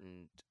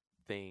certain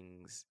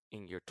things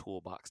in your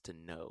toolbox to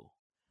know,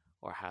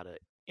 or how to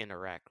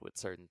interact with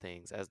certain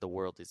things, as the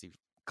world is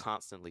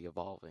constantly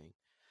evolving,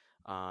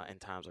 and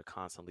times are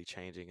constantly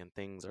changing, and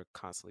things are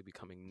constantly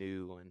becoming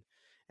new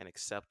and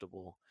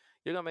acceptable.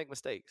 You're gonna make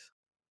mistakes,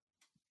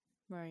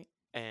 right?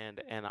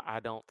 And I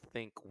don't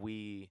think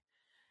we,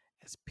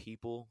 as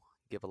people,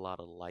 give a lot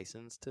of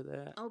license to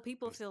that. Oh,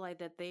 people feel like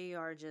that they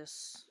are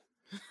just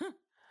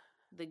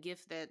the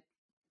gift that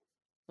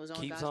was on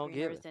Keeps God's on green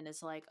giving. earth, and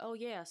it's like, oh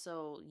yeah,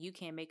 so you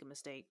can't make a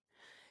mistake,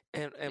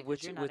 and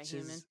because you're not a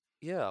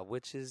human.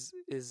 which is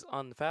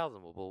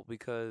unfathomable,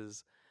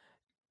 because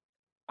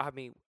I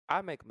mean,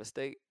 I make a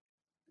mistake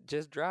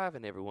just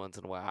driving every once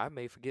in a while. I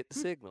may forget the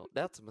signal.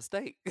 That's a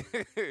mistake.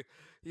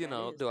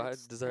 Do I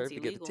deserve to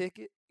get a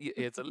ticket?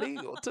 It's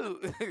illegal too.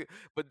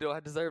 But do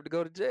I deserve to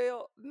go to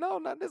jail? No,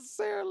 not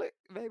necessarily.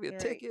 Maybe a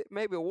ticket,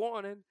 maybe a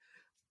warning,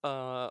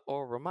 or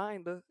a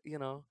reminder,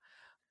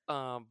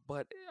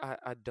 But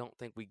I don't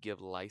think we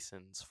give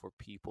license for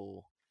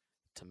people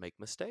to make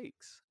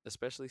mistakes,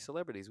 especially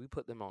celebrities. We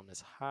put them on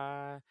this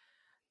high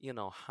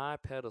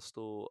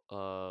pedestal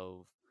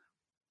of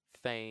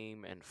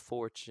fame and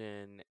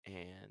fortune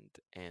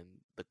and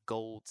the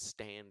gold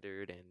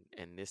standard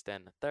and this, that,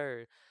 and the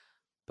third.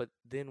 But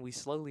then we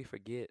slowly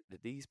forget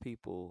that these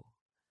people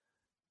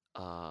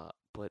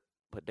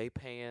put they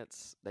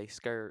pants, they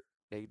skirt,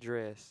 they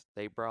dress,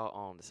 they bra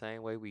on the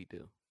same way we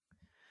do.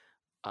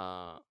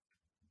 Uh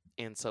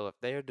and so if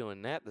they're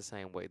doing that the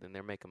same way, then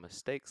they're making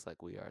mistakes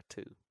like we are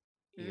too.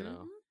 You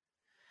know? Mhm.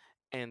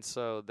 And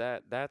so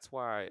that's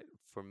why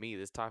for me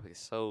this topic is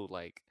so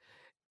like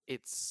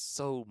it's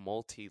so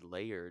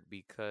multi-layered,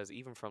 because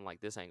even from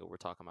like this angle we're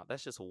talking about,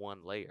 that's just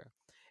one layer.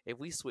 If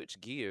we switch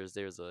gears,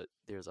 there's a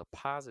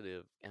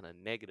positive and a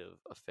negative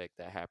effect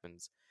that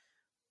happens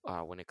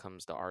when it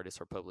comes to artists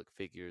or public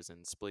figures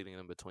and splitting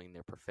them between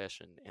their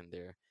profession and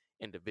their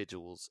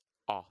individuals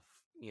off,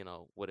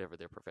 whatever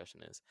their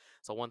profession is.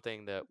 So one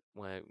thing that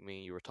when me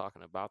and you were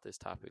talking about this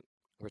topic,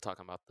 we're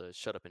talking about the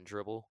shut up and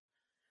dribble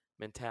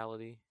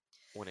mentality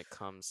when it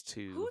comes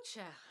to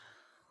Hoocha.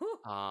 Whew.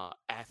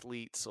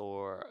 athletes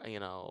or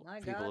My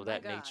people God, of my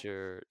that God.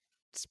 nature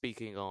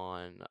speaking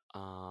on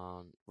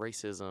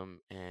racism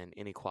and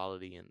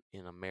inequality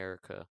in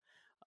America.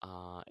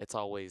 It's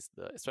always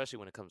especially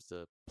when it comes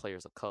to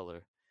players of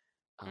color.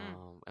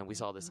 And we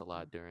saw this a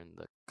lot during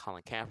the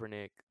Colin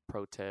Kaepernick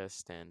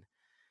protest,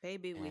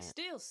 Baby, we and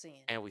still seeing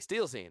it. and we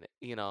still seeing it.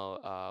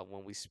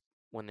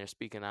 When they're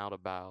speaking out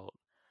about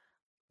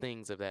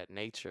things of that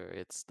nature,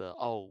 it's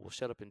well,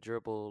 shut up and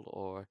dribble,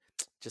 or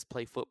just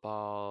play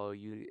football.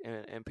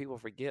 And people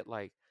forget,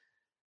 like,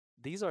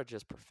 these are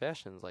just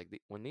professions. Like,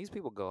 when these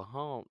people go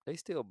home, they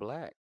still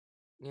black,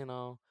 and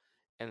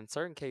in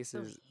certain Still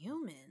cases,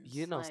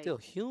 humans. still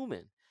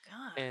human.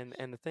 God.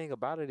 And the thing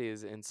about it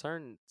is, in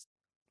certain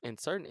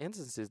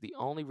instances, the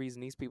only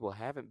reason these people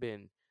haven't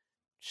been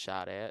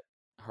shot at,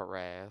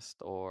 harassed,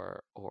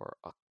 or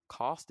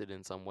accosted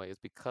in some way is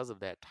because of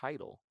that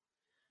title,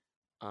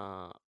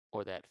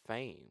 or that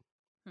fame.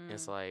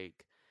 It's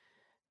like,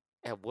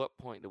 at what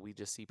point do we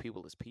just see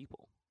people as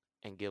people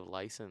and give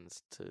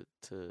license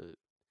to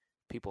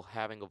people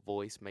having a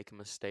voice, making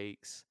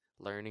mistakes,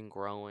 learning,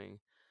 growing?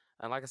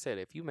 And like I said,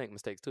 if you make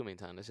mistakes too many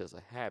times, it's just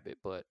a habit.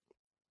 But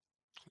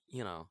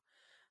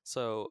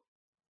so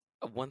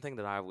one thing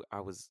that I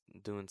was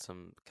doing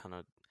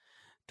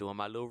doing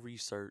my little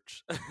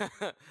research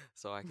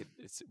so I could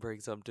bring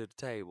something to the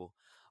table.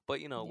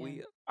 But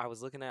Yeah. I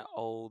was looking at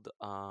old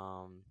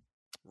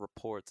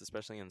reports,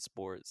 especially in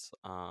sports,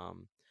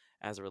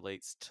 as it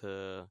relates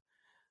to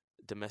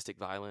domestic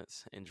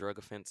violence and drug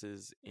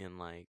offenses in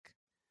like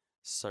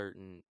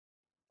certain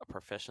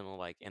professional,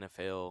 like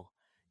NFL.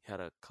 You had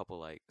a couple,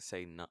 like,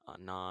 say,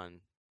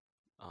 non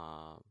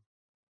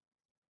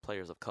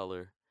players of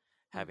color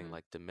having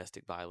like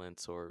domestic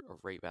violence or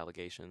rape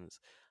allegations.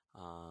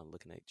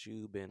 Looking at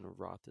Jubin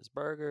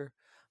Roethlisberger.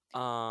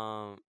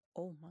 Oh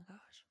my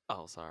gosh.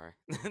 Oh, sorry,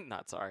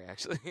 not sorry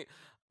actually.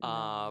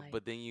 No, like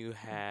But then you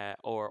had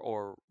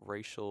or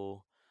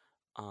racial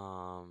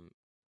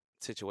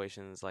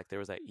situations, like there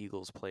was that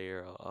Eagles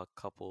player a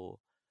couple,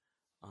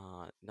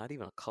 not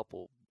even a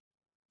couple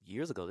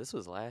years ago. This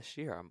was last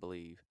year, I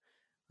believe.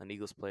 An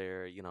Eagles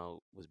player,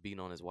 was beating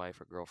on his wife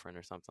or girlfriend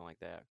or something like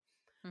that.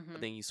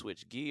 But then you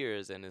switch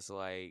gears and it's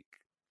like,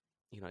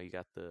 you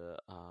got the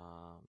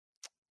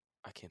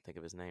I can't think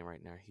of his name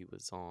right now. He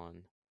was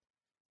on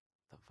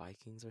the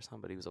Vikings or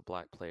something, but he was a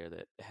black player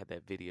that had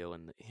that video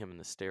and him in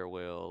the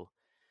stairwell.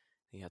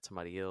 He had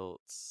somebody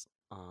else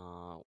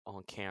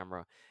on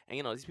camera,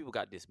 and these people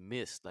got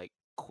dismissed like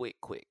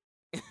quick.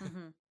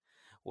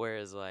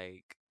 Whereas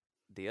like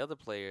the other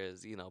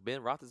players,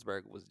 Ben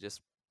Roethlisberger was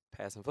just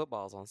passing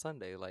footballs on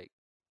Sunday. Like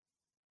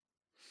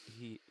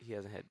he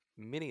hasn't had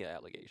many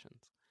allegations,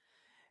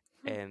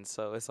 and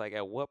so it's like,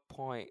 at what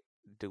point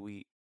do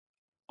we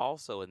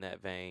also, in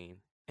that vein,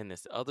 in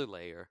this other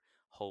layer,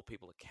 hold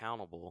people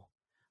accountable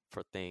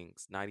for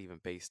things not even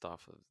based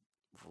off of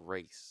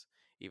race,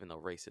 even though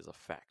race is a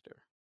factor,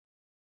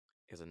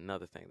 is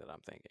another thing that I'm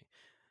thinking.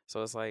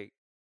 So it's like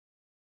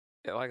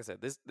I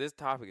said, this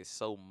topic is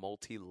so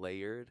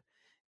multi-layered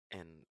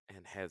and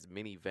has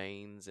many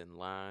veins and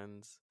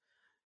lines.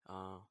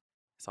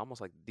 It's almost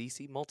like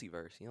DC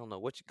multiverse. You don't know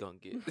what you're gonna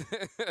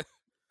get.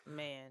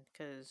 man,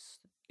 because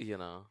you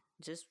know.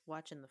 just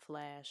watching The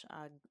Flash,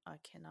 I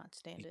cannot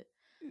stand it.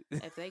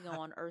 If they go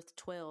on Earth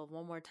 12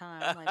 one more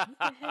time, I'm like, what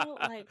the hell?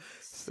 Like,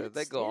 So sit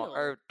they go on still.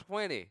 Earth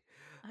 20.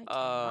 I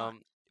cannot.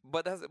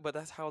 But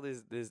that's how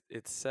this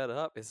it's set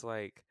up. It's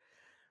like,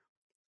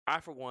 I,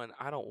 for one,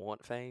 I don't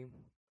want fame.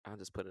 I'll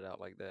just put it out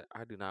like that.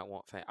 I do not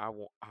want fame. I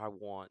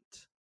want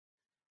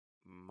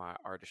my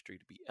artistry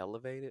to be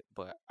elevated,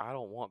 but I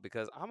don't want,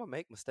 because I'm gonna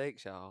make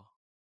mistakes, y'all.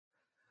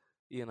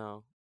 You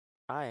know,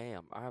 I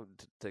am.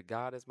 To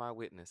God is my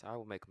witness. I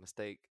will make a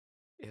mistake,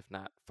 if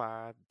not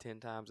 5, 10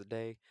 times a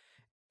day,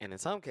 and in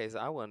some cases,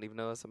 I wouldn't even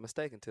know it's a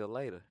mistake until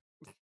later.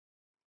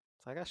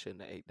 It's like, I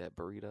shouldn't have ate that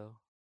burrito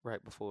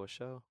right before a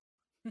show.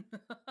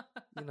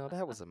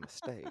 That was a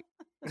mistake.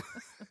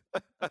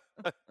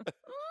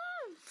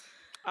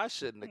 I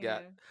shouldn't have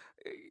got.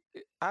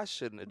 I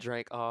shouldn't have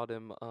drank all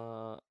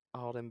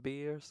them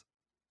beers.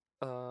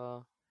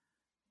 But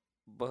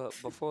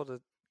before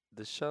the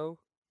show,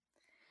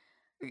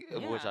 which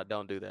Yeah. I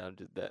don't do that. I'm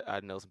just that I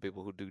know some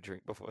people who do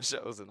drink before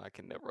shows, and I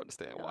can never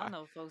understand Hell, I why.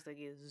 know folks that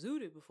get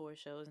zooted before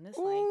shows, and it's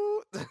like,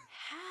 Ooh,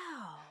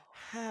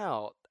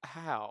 how?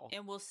 how?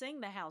 And we'll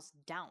sing the house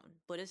down,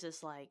 but it's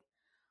just like,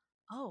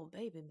 oh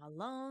baby, my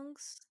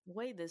lungs, the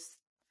way this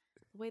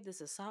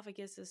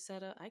esophagus is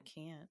set up, I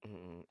can't.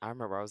 I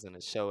remember I was in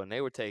a show, and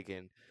they were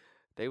taking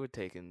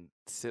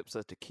sips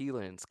of tequila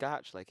and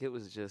scotch, like it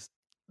was just.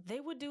 They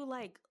would do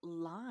like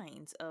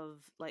lines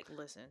of like,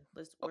 listen,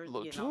 we're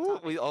Look, getting off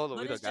topic, we but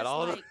done it's got just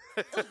all like,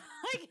 like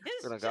we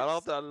it's done got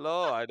off just the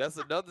Lord. That's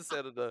another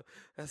set of the.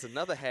 That's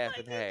another half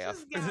like and it half.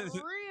 just got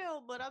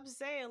real. But I'm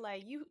saying,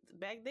 like, you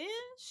back then,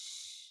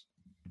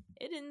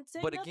 it didn't say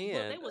But nothing. Well,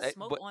 they again, would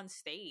smoke on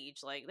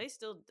stage. Like they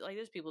still like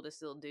there's people that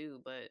still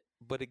do,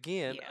 but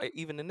again, yeah.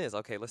 even in this,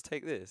 okay, let's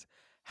take this.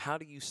 How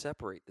do you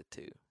separate the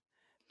two?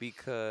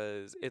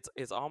 Because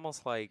it's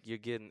almost like you're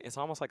getting. It's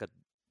almost like a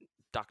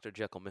Dr.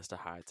 Jekyll, Mr.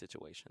 Hyde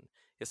situation.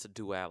 It's a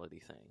duality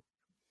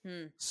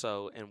thing.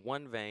 So in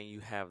one vein,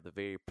 you have the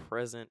very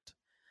present,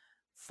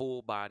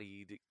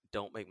 full-bodied,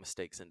 don't make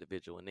mistakes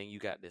individual, and then you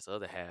got this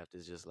other half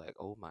that's just like,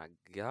 oh my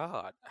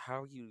God,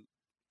 how are you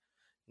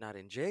not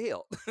in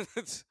jail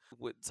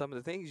with some of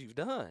the things you've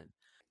done?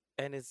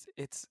 And it's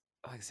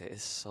like I said,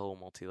 it's so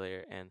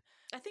multi-layered, and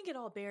I think it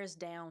all bears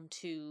down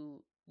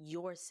to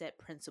your set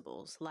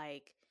principles.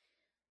 Like,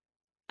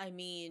 I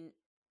mean,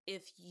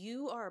 if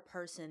you are a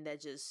person that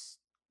just,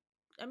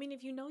 I mean,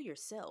 if you know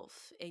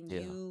yourself and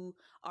yeah, you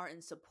are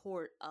in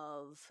support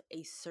of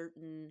a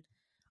certain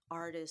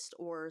artist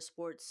or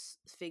sports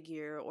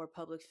figure or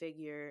public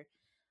figure,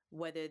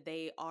 whether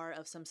they are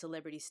of some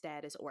celebrity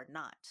status or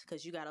not,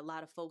 because you got a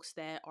lot of folks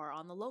that are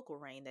on the local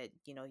reign that,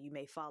 you know, you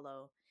may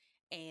follow,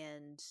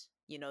 and,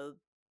 you know,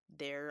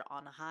 they're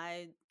on a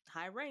high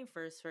reign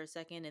first for a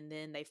second, and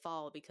then they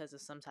fall because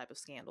of some type of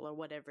scandal or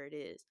whatever it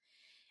is.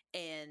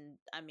 And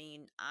I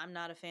mean, I'm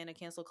not a fan of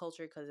cancel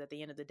culture because at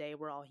the end of the day,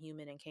 we're all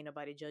human and can't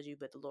nobody judge you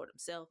but the Lord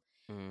himself.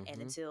 And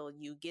until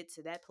you get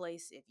to that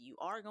place, if you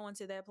are going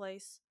to that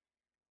place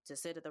to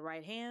sit at the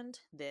right hand,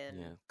 then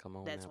yeah, come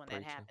on that's now, when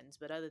preacher. that happens.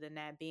 But other than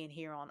that, being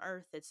here on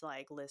earth, it's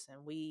like, listen,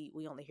 we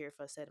only here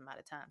for a set amount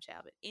of time,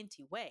 child. But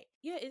anyway,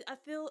 yeah, I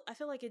feel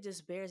like it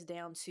just bears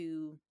down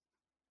to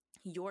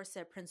your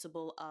set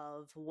principle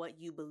of what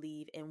you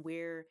believe and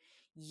where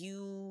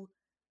you,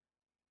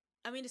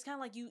 I mean, it's kind of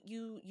like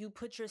you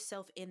put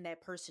yourself in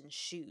that person's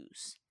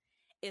shoes.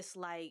 It's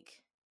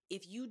like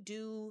if you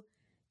do,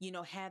 you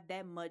know, have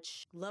that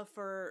much love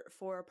for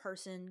a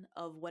person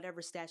of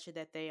whatever stature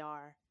that they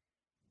are,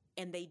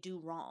 and they do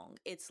wrong,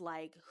 it's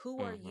like, who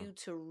are you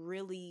to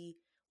really,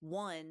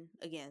 one,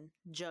 again,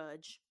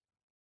 judge?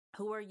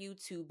 Who are you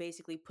to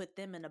basically put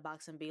them in a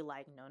box and be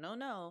like, no, no,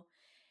 no?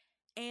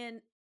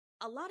 And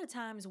a lot of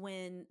times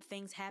when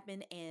things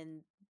happen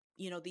and,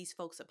 you know, these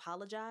folks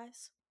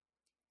apologize,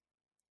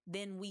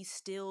 then we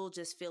still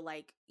just feel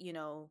like, you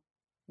know,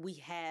 we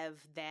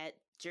have that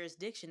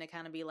jurisdiction to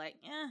kind of be like,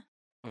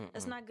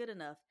 that's not good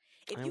enough.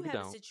 If And you we have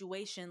a don't.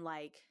 situation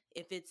like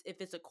if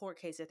it's a court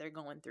case that they're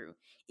going through,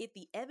 if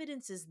the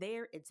evidence is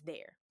there, it's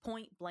there.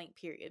 Point blank,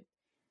 period.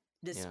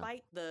 Yeah,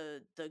 Despite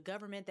the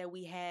government that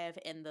we have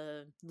and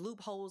the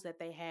loopholes that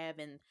they have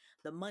and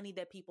the money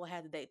that people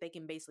have, that they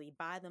can basically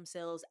buy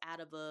themselves out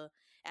of a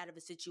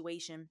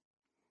situation.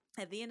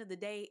 At the end of the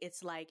day,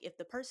 it's like if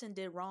the person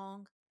did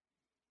wrong,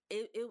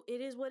 it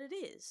is what it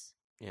is.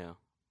 yeah.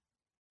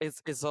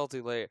 It's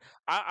multi-layered.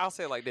 I'll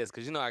say it like this,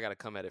 because you know I got to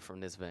come at it from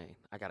this vein.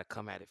 I got to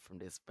come at it from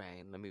this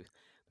vein. Let me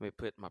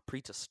put my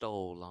preacher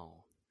stole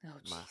on. Oh,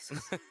 My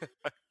Jesus.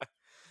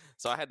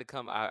 So I had to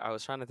come. I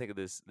was trying to think of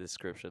this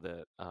scripture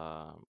that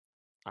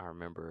I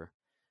remember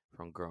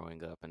from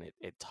growing up, and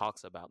it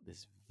talks about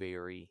this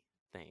very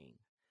thing.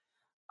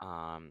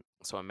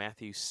 So in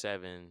Matthew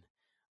 7,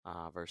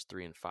 verse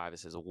 3 and 5, it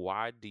says,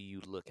 "Why do you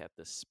look at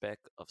the speck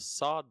of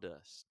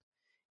sawdust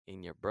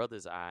in your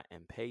brother's eye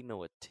and pay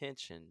no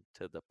attention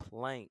to the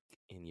plank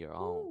in your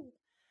own?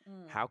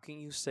 How can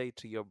you say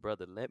to your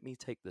brother, 'Let me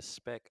take the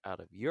speck out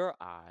of your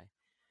eye,'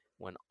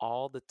 when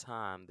all the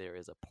time there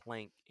is a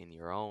plank in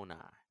your own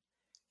eye?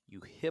 You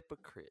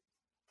hypocrite.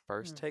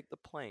 First take the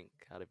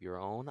plank out of your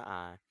own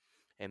eye,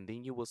 and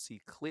then you will see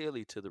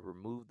clearly to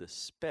remove the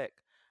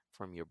speck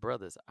from your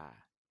brother's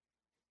eye."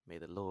 May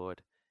the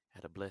Lord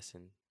add a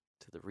blessing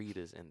to the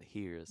readers and the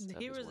hearers The of his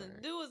hearers word.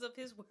 and doers of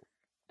his word.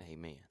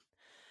 Amen.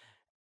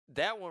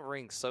 That one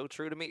rings so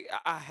true to me.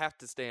 I have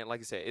to stand, like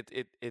you said,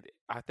 it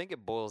I think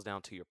it boils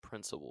down to your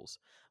principles.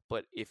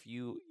 But if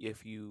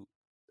you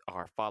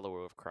are a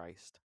follower of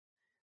Christ,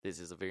 this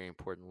is a very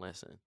important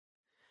lesson,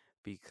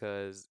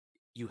 because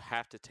you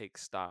have to take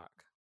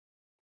stock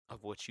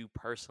of what you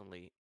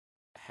personally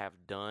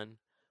have done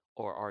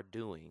or are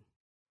doing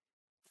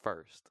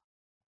first.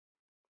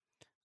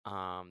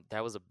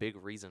 That was a big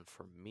reason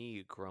for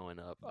me growing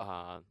up.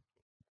 I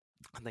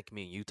think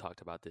me and you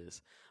talked about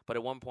this, but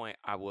at one point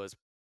I was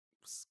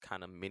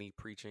kind of mini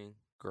preaching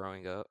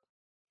growing up.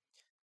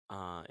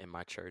 In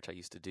my church, I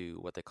used to do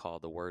what they call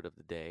the word of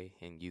the day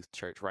in youth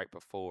church. Right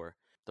before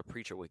the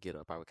preacher would get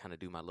up, I would kind of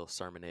do my little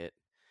sermonette.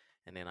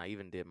 And then I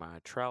even did my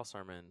trial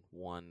sermon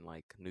one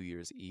like New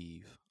Year's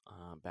Eve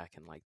back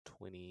in like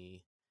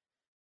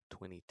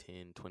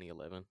 2010,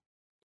 2011.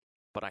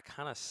 But I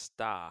kind of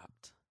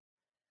stopped.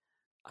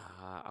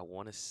 I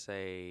want to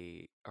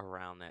say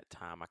around that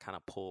time, I kind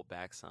of pulled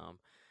back some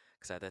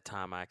because at that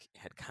time I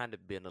had kind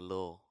of been a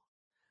little,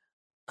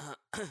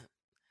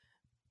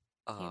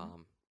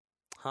 Human?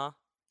 huh?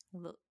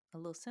 A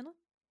little sinner?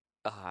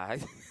 I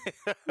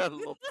a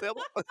little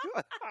silly,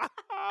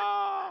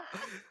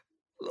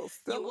 little You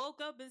silly.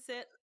 woke up and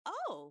said,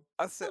 "Oh,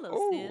 I said, hello,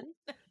 "Oh, sin."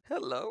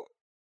 hello.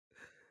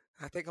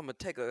 I think I'm gonna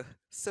take a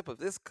sip of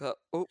this cup.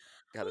 Oh,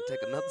 gotta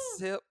take another Woo!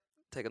 sip.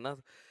 Take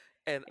another."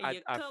 And And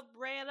your cup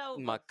ran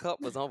my over.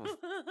 cup was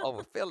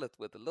overfilled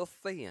with a little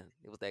sin.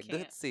 It was that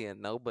good Can't,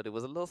 sin, no, but it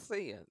was a little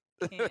sin.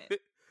 can't.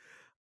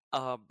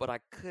 But I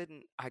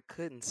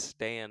couldn't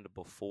stand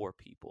before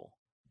people,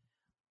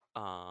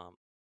 um,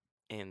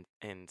 and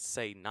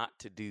say not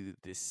to do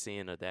this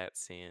sin or that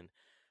sin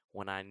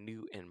when I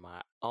knew in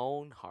my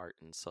own heart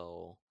and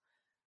soul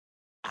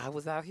I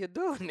was out here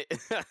doing it.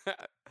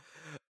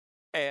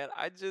 And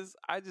I just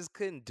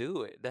couldn't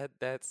do it.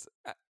 That's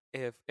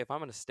if I'm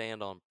gonna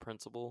stand on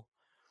principle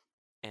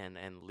and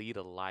lead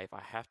a life,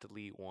 I have to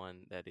lead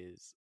one that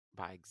is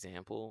by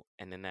example.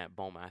 And in that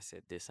moment, I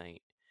said,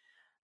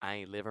 I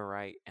ain't living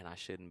right, and I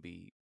shouldn't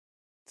be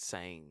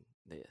saying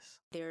this.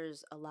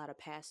 There's a lot of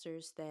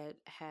pastors that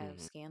have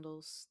Hmm.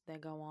 scandals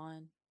that go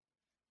on,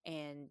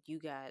 and you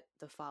got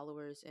the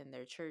followers in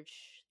their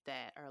church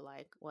that are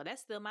like, "Well,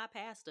 that's still my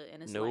pastor,"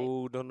 and it's like,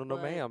 No, no, no, no,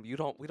 but, ma'am.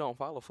 We don't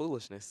follow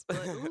foolishness.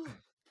 but, ooh,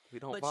 We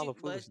don't but you, follow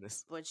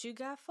foolishness. but you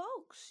got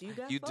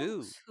You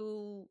do folks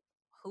who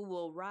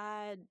will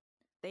ride.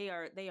 They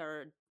are they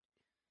are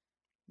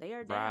they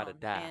are ride or down,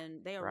 die,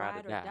 and they are ride or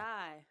ride or die.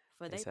 die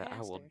for They their said, "I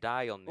will pastor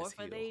die on or this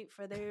hill."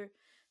 for their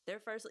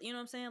first. You know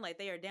what I'm saying? Like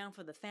they are down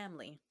for the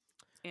family,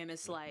 and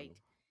it's Hmm. like,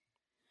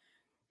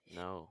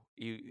 No,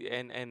 you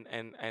and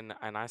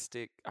I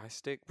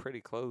stick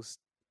pretty close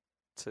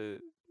to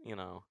you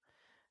know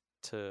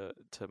to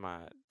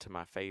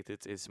my faith.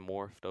 It's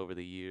morphed over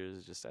the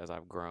years just as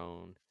I've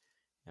grown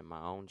in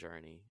my own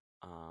journey.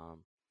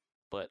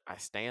 But I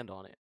stand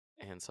on it,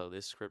 and so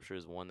this scripture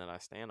is one that I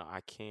stand on.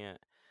 I can't.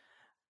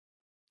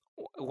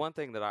 One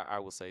thing that I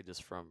will say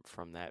just from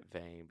that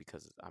vein,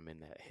 because I'm in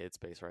that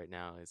headspace right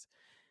now,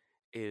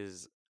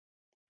 is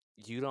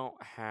you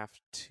don't have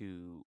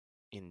to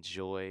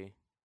enjoy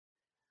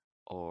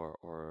or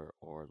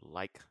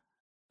like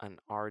an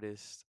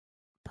artist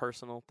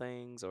personal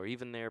things or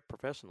even their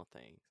professional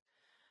things.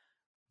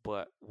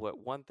 But what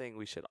one thing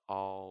we should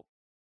all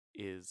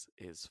is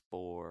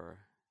for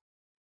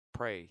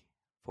pray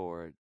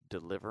for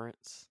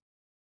deliverance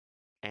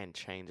and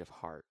change of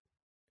heart.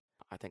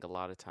 I think a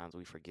lot of times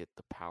we forget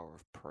the power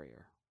of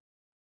prayer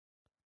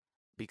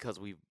because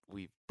we've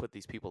put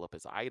these people up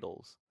as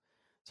idols.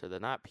 So they're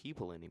not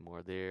people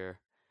anymore. They're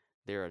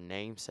a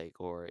namesake,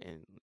 or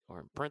in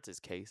Prince's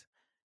case,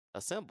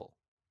 a symbol.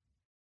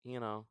 You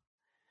know,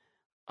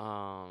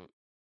 um,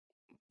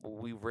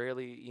 we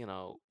rarely,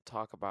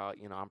 talk about,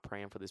 I'm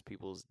praying for this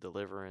people's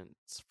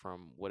deliverance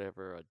from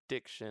whatever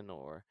addiction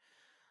or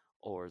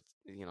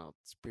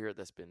spirit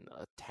that's been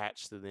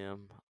attached to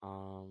them,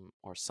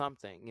 or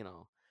something,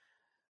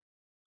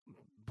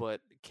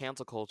 but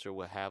cancel culture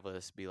will have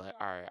us be like,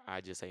 all right,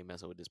 I just ain't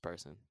messing with this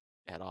person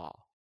at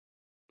all.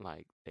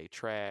 Like they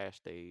trash,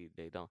 they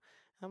don't.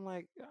 I'm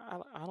like,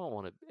 I don't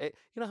want to. You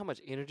know how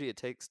much energy it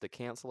takes to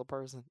cancel a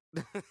person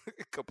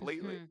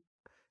completely. mhm.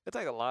 It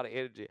takes a lot of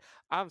energy.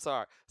 I'm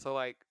sorry. So,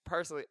 like,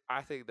 personally,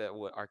 I think that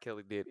what R.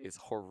 Kelly did is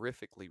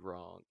horrifically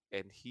wrong,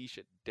 and he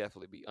should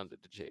definitely be under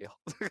the jail.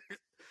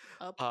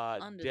 Up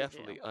under the jail.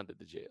 Definitely under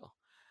the jail.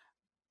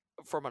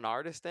 From an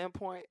artist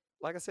standpoint,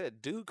 like I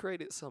said, dude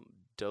created some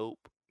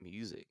dope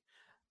music.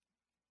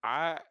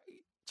 I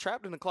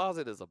Trapped in the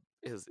Closet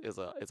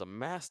is a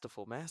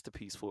masterful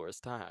masterpiece for its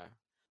time.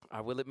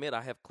 I will admit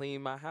I have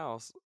cleaned my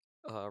house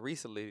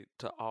recently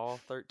to all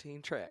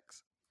 13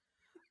 tracks.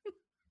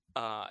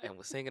 And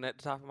was singing at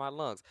the top of my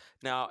lungs.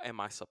 Now, am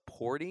I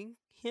supporting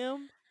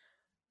him?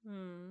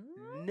 Hmm.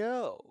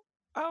 No.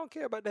 I don't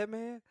care about that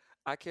man.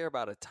 I care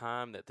about a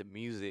time that the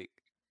music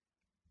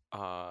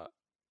uh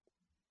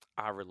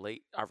I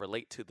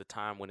relate to the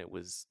time when it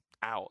was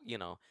out,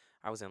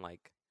 I was in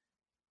like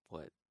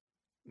what,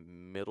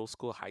 middle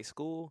school, high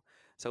school.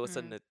 So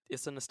Mm.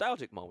 it's a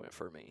nostalgic moment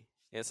for me.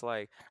 It's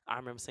like I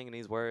remember singing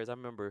these words. I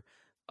remember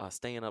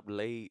staying up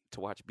late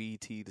to watch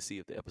BT to see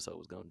if the episode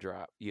was going to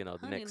drop, the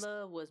Honey next,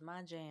 Love was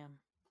my jam.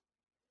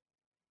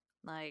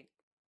 Like,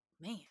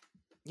 man.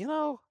 you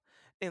know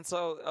and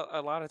so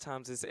a lot of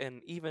times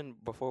and even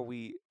before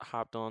we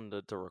hopped on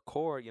to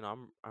record,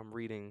 I'm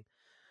reading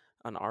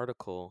an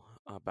article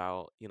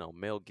about,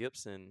 Mel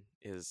Gibson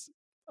is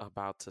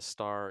about to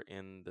star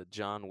in the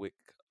John Wick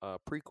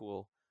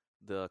prequel,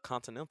 The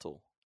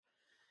Continental.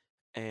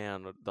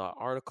 And the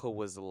article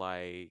was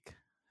like,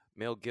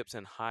 Mel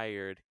Gibson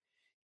hired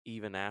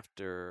even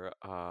after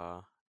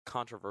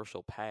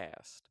controversial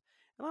past.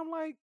 And I'm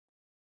like,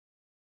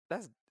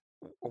 that's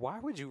why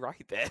would you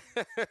write that?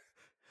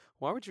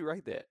 Why would you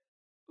write that?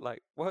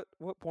 Like, what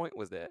point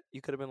was that?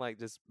 You could have been like,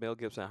 just Mel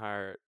Gibson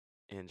hired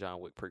in John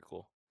Wick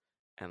prequel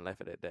and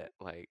left it at that.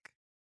 Like,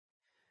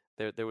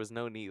 there was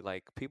no need.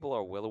 Like, people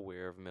are well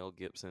aware of Mel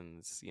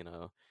Gibson's,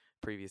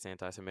 previous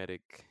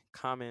anti-Semitic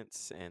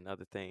comments and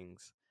other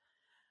things.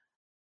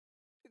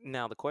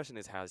 Now the question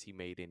is, has he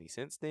made any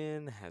sense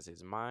then? Has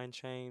his mind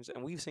changed?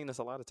 And we've seen this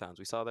a lot of times.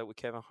 We saw that with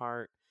Kevin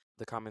Hart,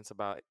 the comments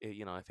about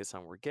if his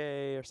son were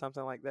gay or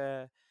something like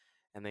that,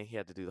 and then he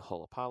had to do the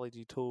whole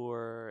apology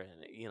tour,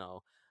 and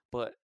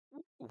but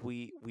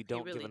we He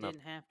don't really give enough.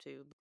 didn't have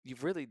to. You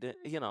really did,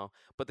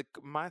 But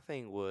my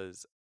thing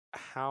was,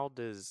 how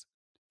does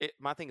it?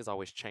 My thing is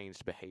always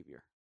changed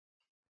behavior.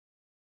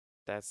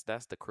 That's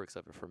the crux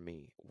of it for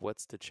me.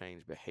 What's the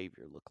change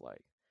behavior look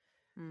like?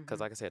 Because,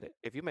 Mhm. like I said,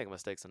 if you make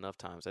mistakes enough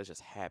times, that's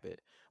just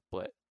habit.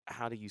 But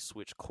how do you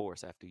switch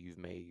course after you've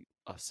made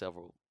a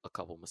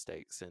couple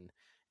mistakes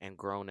and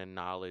grown in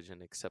knowledge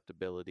and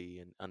acceptability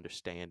and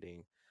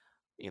understanding,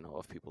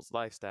 of people's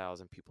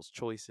lifestyles and people's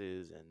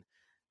choices and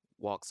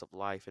walks of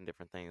life and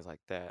different things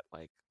like that?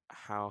 Like,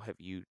 how have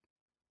you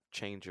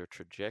changed your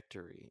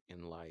trajectory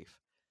in life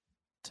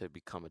to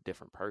become a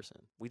different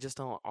person? We just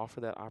don't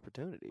offer that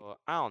opportunity. Well,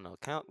 I don't know.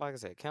 Like I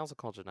said, council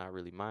culture not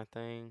really my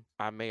thing.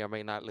 I may or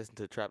may not listen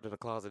to Trapped in the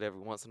Closet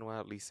every once in a while,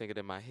 at least sing it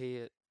in my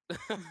head.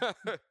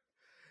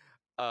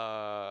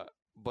 But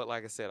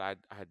like I said, I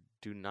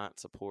do not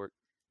support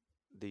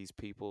these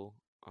people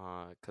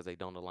because they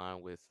don't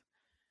align with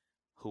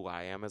who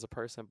I am as a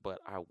person. But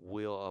I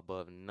will,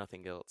 above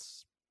nothing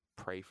else,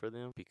 pray for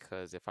them,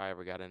 because if I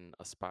ever got in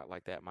a spot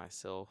like that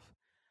myself,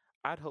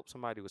 I'd hope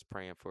somebody was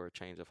praying for a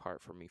change of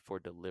heart for me, for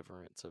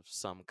deliverance of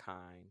some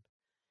kind,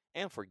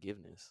 and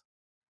forgiveness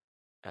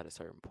at a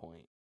certain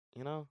point,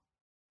 you know?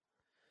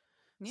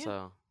 Yeah.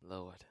 So,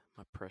 Lord,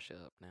 my pressure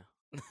up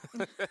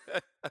now.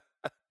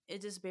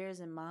 It just bears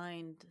in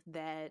mind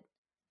that,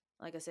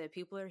 like I said,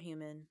 people are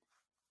human.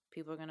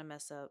 People are going to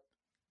mess up,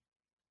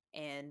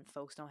 and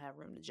folks don't have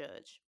room to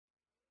judge.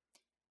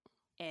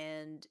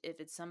 And if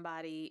it's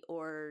somebody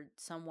or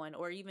someone,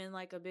 or even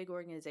like a big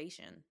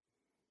organization,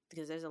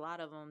 because there's a lot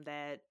of them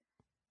that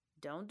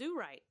don't do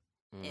right,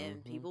 and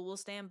Mm-hmm. people will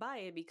stand by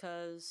it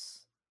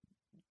because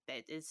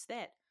it's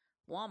that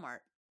Walmart,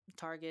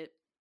 Target.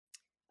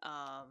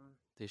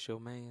 This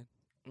your man.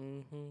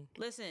 Mm-hmm.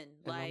 Listen,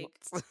 And I'm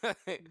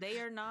like they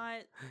are not.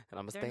 and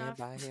I'm gonna They're stand not.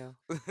 by him.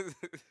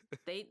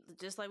 They,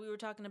 just like we were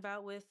talking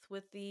about with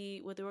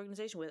the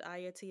organization with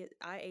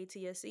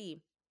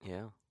IATSE.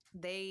 Yeah.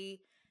 They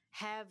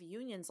have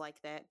unions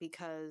like that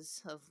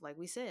because of, like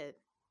we said,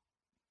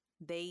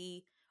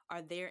 they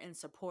are there in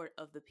support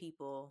of the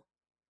people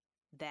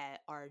that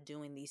are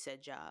doing these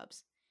said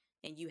jobs.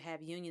 And you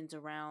have unions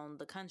around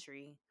the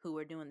country who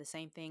are doing the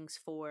same things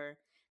for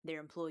their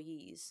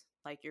employees,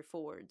 like your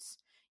Fords,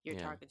 your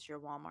Yeah. Targets, your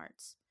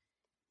Walmarts,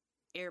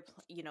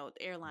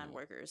 airline Mm.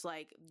 workers.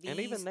 Like, And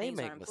even these they things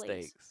are make in place.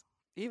 mistakes.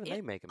 Even Yeah,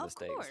 they making of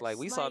mistakes. Like, course.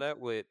 we saw Like, that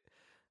with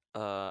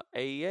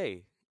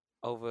AEA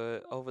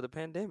over the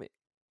pandemic.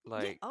 yeah.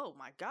 Like, Oh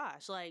my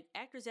gosh. Like,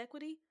 Actors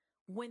Equity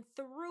went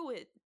through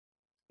it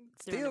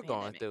during the still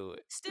going pandemic. through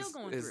it. Still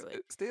going through it.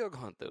 It's still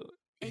going through it.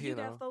 And you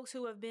got folks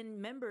who have been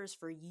members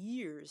for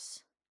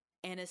years,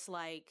 and it's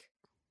like,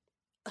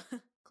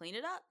 clean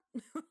it up.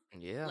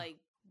 Yeah. Like,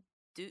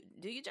 do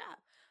your job.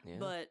 Yeah.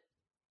 But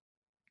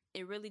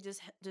it really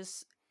just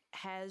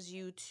has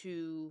you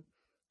to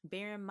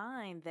bear in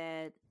mind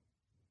that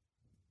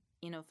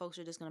folks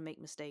are just going to make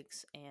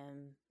mistakes,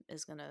 and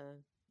it's going to,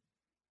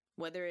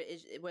 whether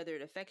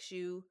it affects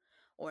you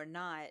or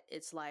not,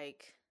 it's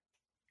like,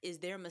 is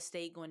their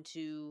mistake going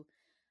to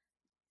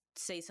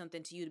say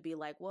something to you to be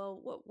like,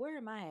 well, where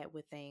am I at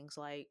with things?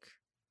 Like,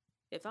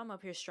 if I'm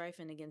up here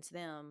strifing against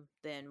them,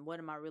 then what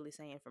am I really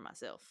saying for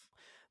myself?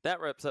 That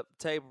wraps up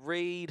the table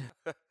read.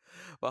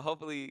 But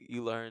hopefully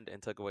you learned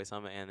and took away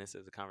something, and this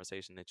is a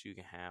conversation that you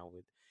can have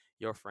with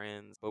your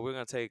friends. But we're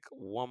going to take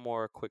one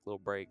more quick little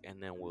break,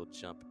 and then we'll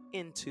jump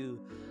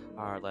into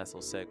our last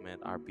little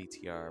segment, our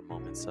BTR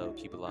moment. So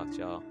keep it locked,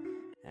 y'all,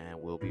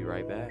 and we'll be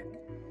right back.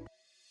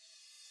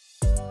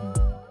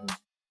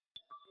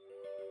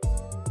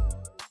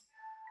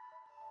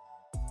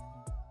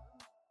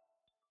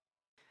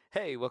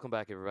 Hey, welcome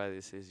back, everybody.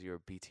 This is your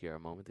BTR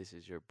moment. This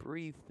is your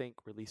breathe, think,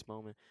 release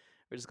moment.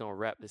 We're just going to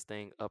wrap this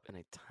thing up in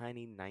a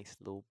tiny, nice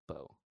little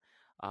bow.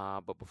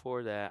 But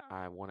before that,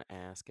 I want to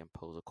ask and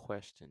pose a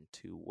question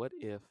to: what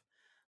if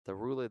the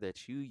ruler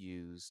that you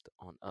used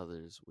on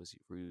others was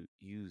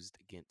used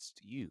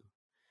against you?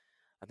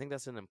 I think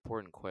that's an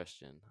important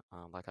question.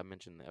 Like I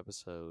mentioned in the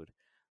episode,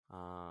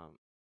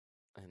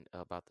 and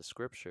about the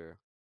scripture,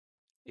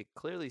 it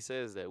clearly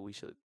says that we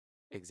should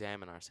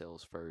examine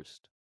ourselves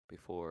first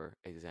before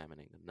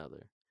examining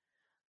another.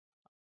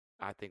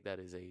 I think that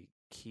is a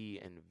key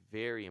and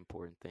very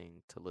important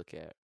thing to look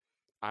at.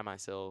 I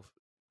myself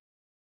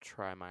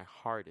try my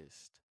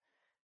hardest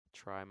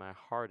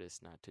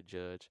not to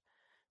judge,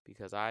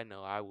 because I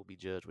know I will be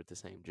judged with the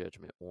same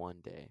judgment one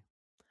day.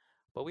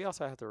 But we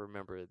also have to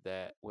remember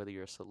that whether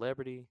you're a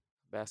celebrity,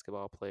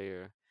 basketball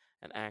player,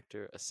 an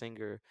actor, a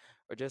singer,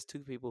 or just two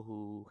people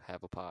who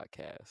have a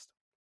podcast,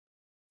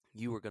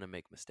 you are going to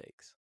make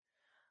mistakes.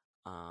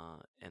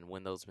 And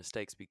when those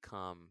mistakes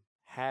become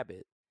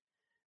habit,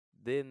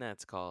 then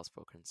that's cause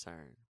for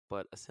concern.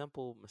 But a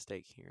simple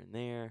mistake here and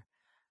there,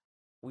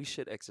 we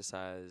should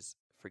exercise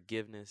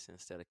forgiveness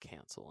instead of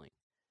canceling.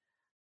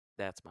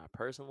 That's my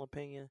personal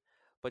opinion.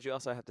 But you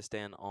also have to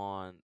stand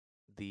on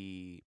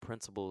the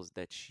principles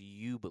that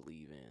you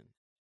believe in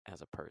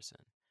as a person.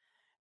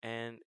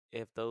 And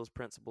if those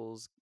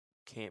principles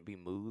can't be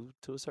moved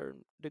to a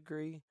certain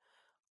degree,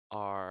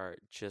 or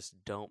just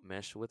don't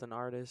mesh with an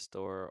artist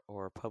or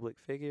a public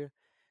figure,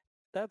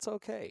 that's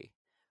okay.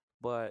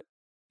 But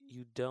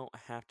you don't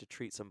have to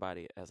treat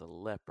somebody as a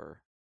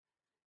leper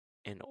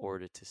in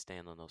order to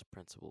stand on those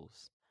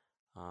principles.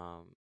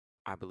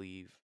 I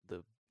believe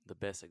the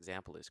best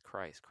example is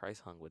Christ.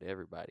 Christ hung with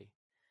everybody,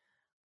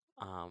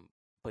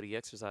 but he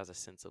exercised a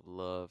sense of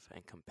love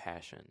and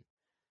compassion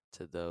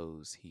to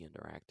those he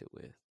interacted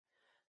with.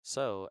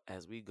 So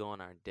as we go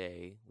on our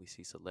day, we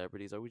see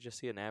celebrities or we just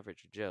see an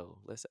average Joe.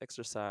 Let's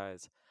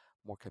exercise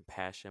more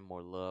compassion,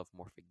 more love,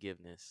 more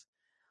forgiveness,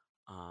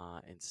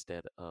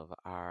 instead of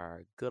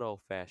our good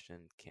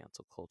old-fashioned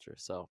cancel culture.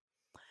 So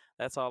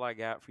that's all I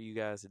got for you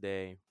guys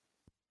today.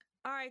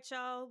 All right,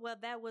 y'all. Well,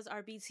 that was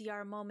our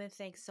BTR moment.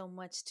 Thanks so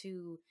much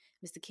to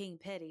Mr. King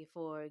Petty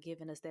for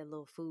giving us that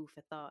little food for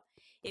thought.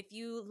 If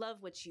you love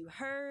what you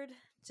heard,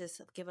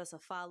 just give us a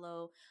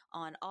follow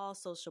on all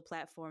social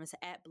platforms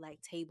at Black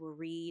Table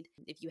Read.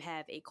 If you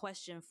have a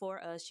question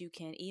for us, you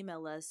can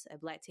email us at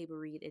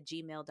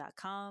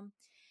blacktableread@gmail.com.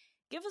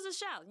 Give us a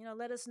shout.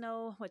 Let us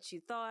know what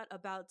you thought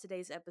about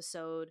today's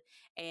episode.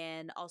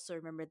 And also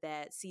remember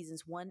that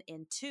seasons 1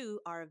 and 2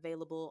 are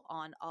available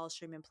on all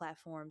streaming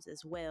platforms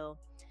as well.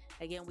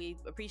 Again, we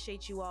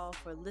appreciate you all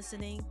for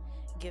listening,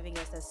 giving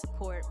us that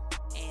support,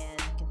 and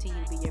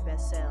continue to be your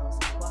best selves.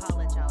 We'll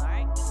holla at y'all, all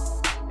right?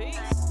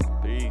 Peace.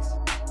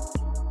 Peace.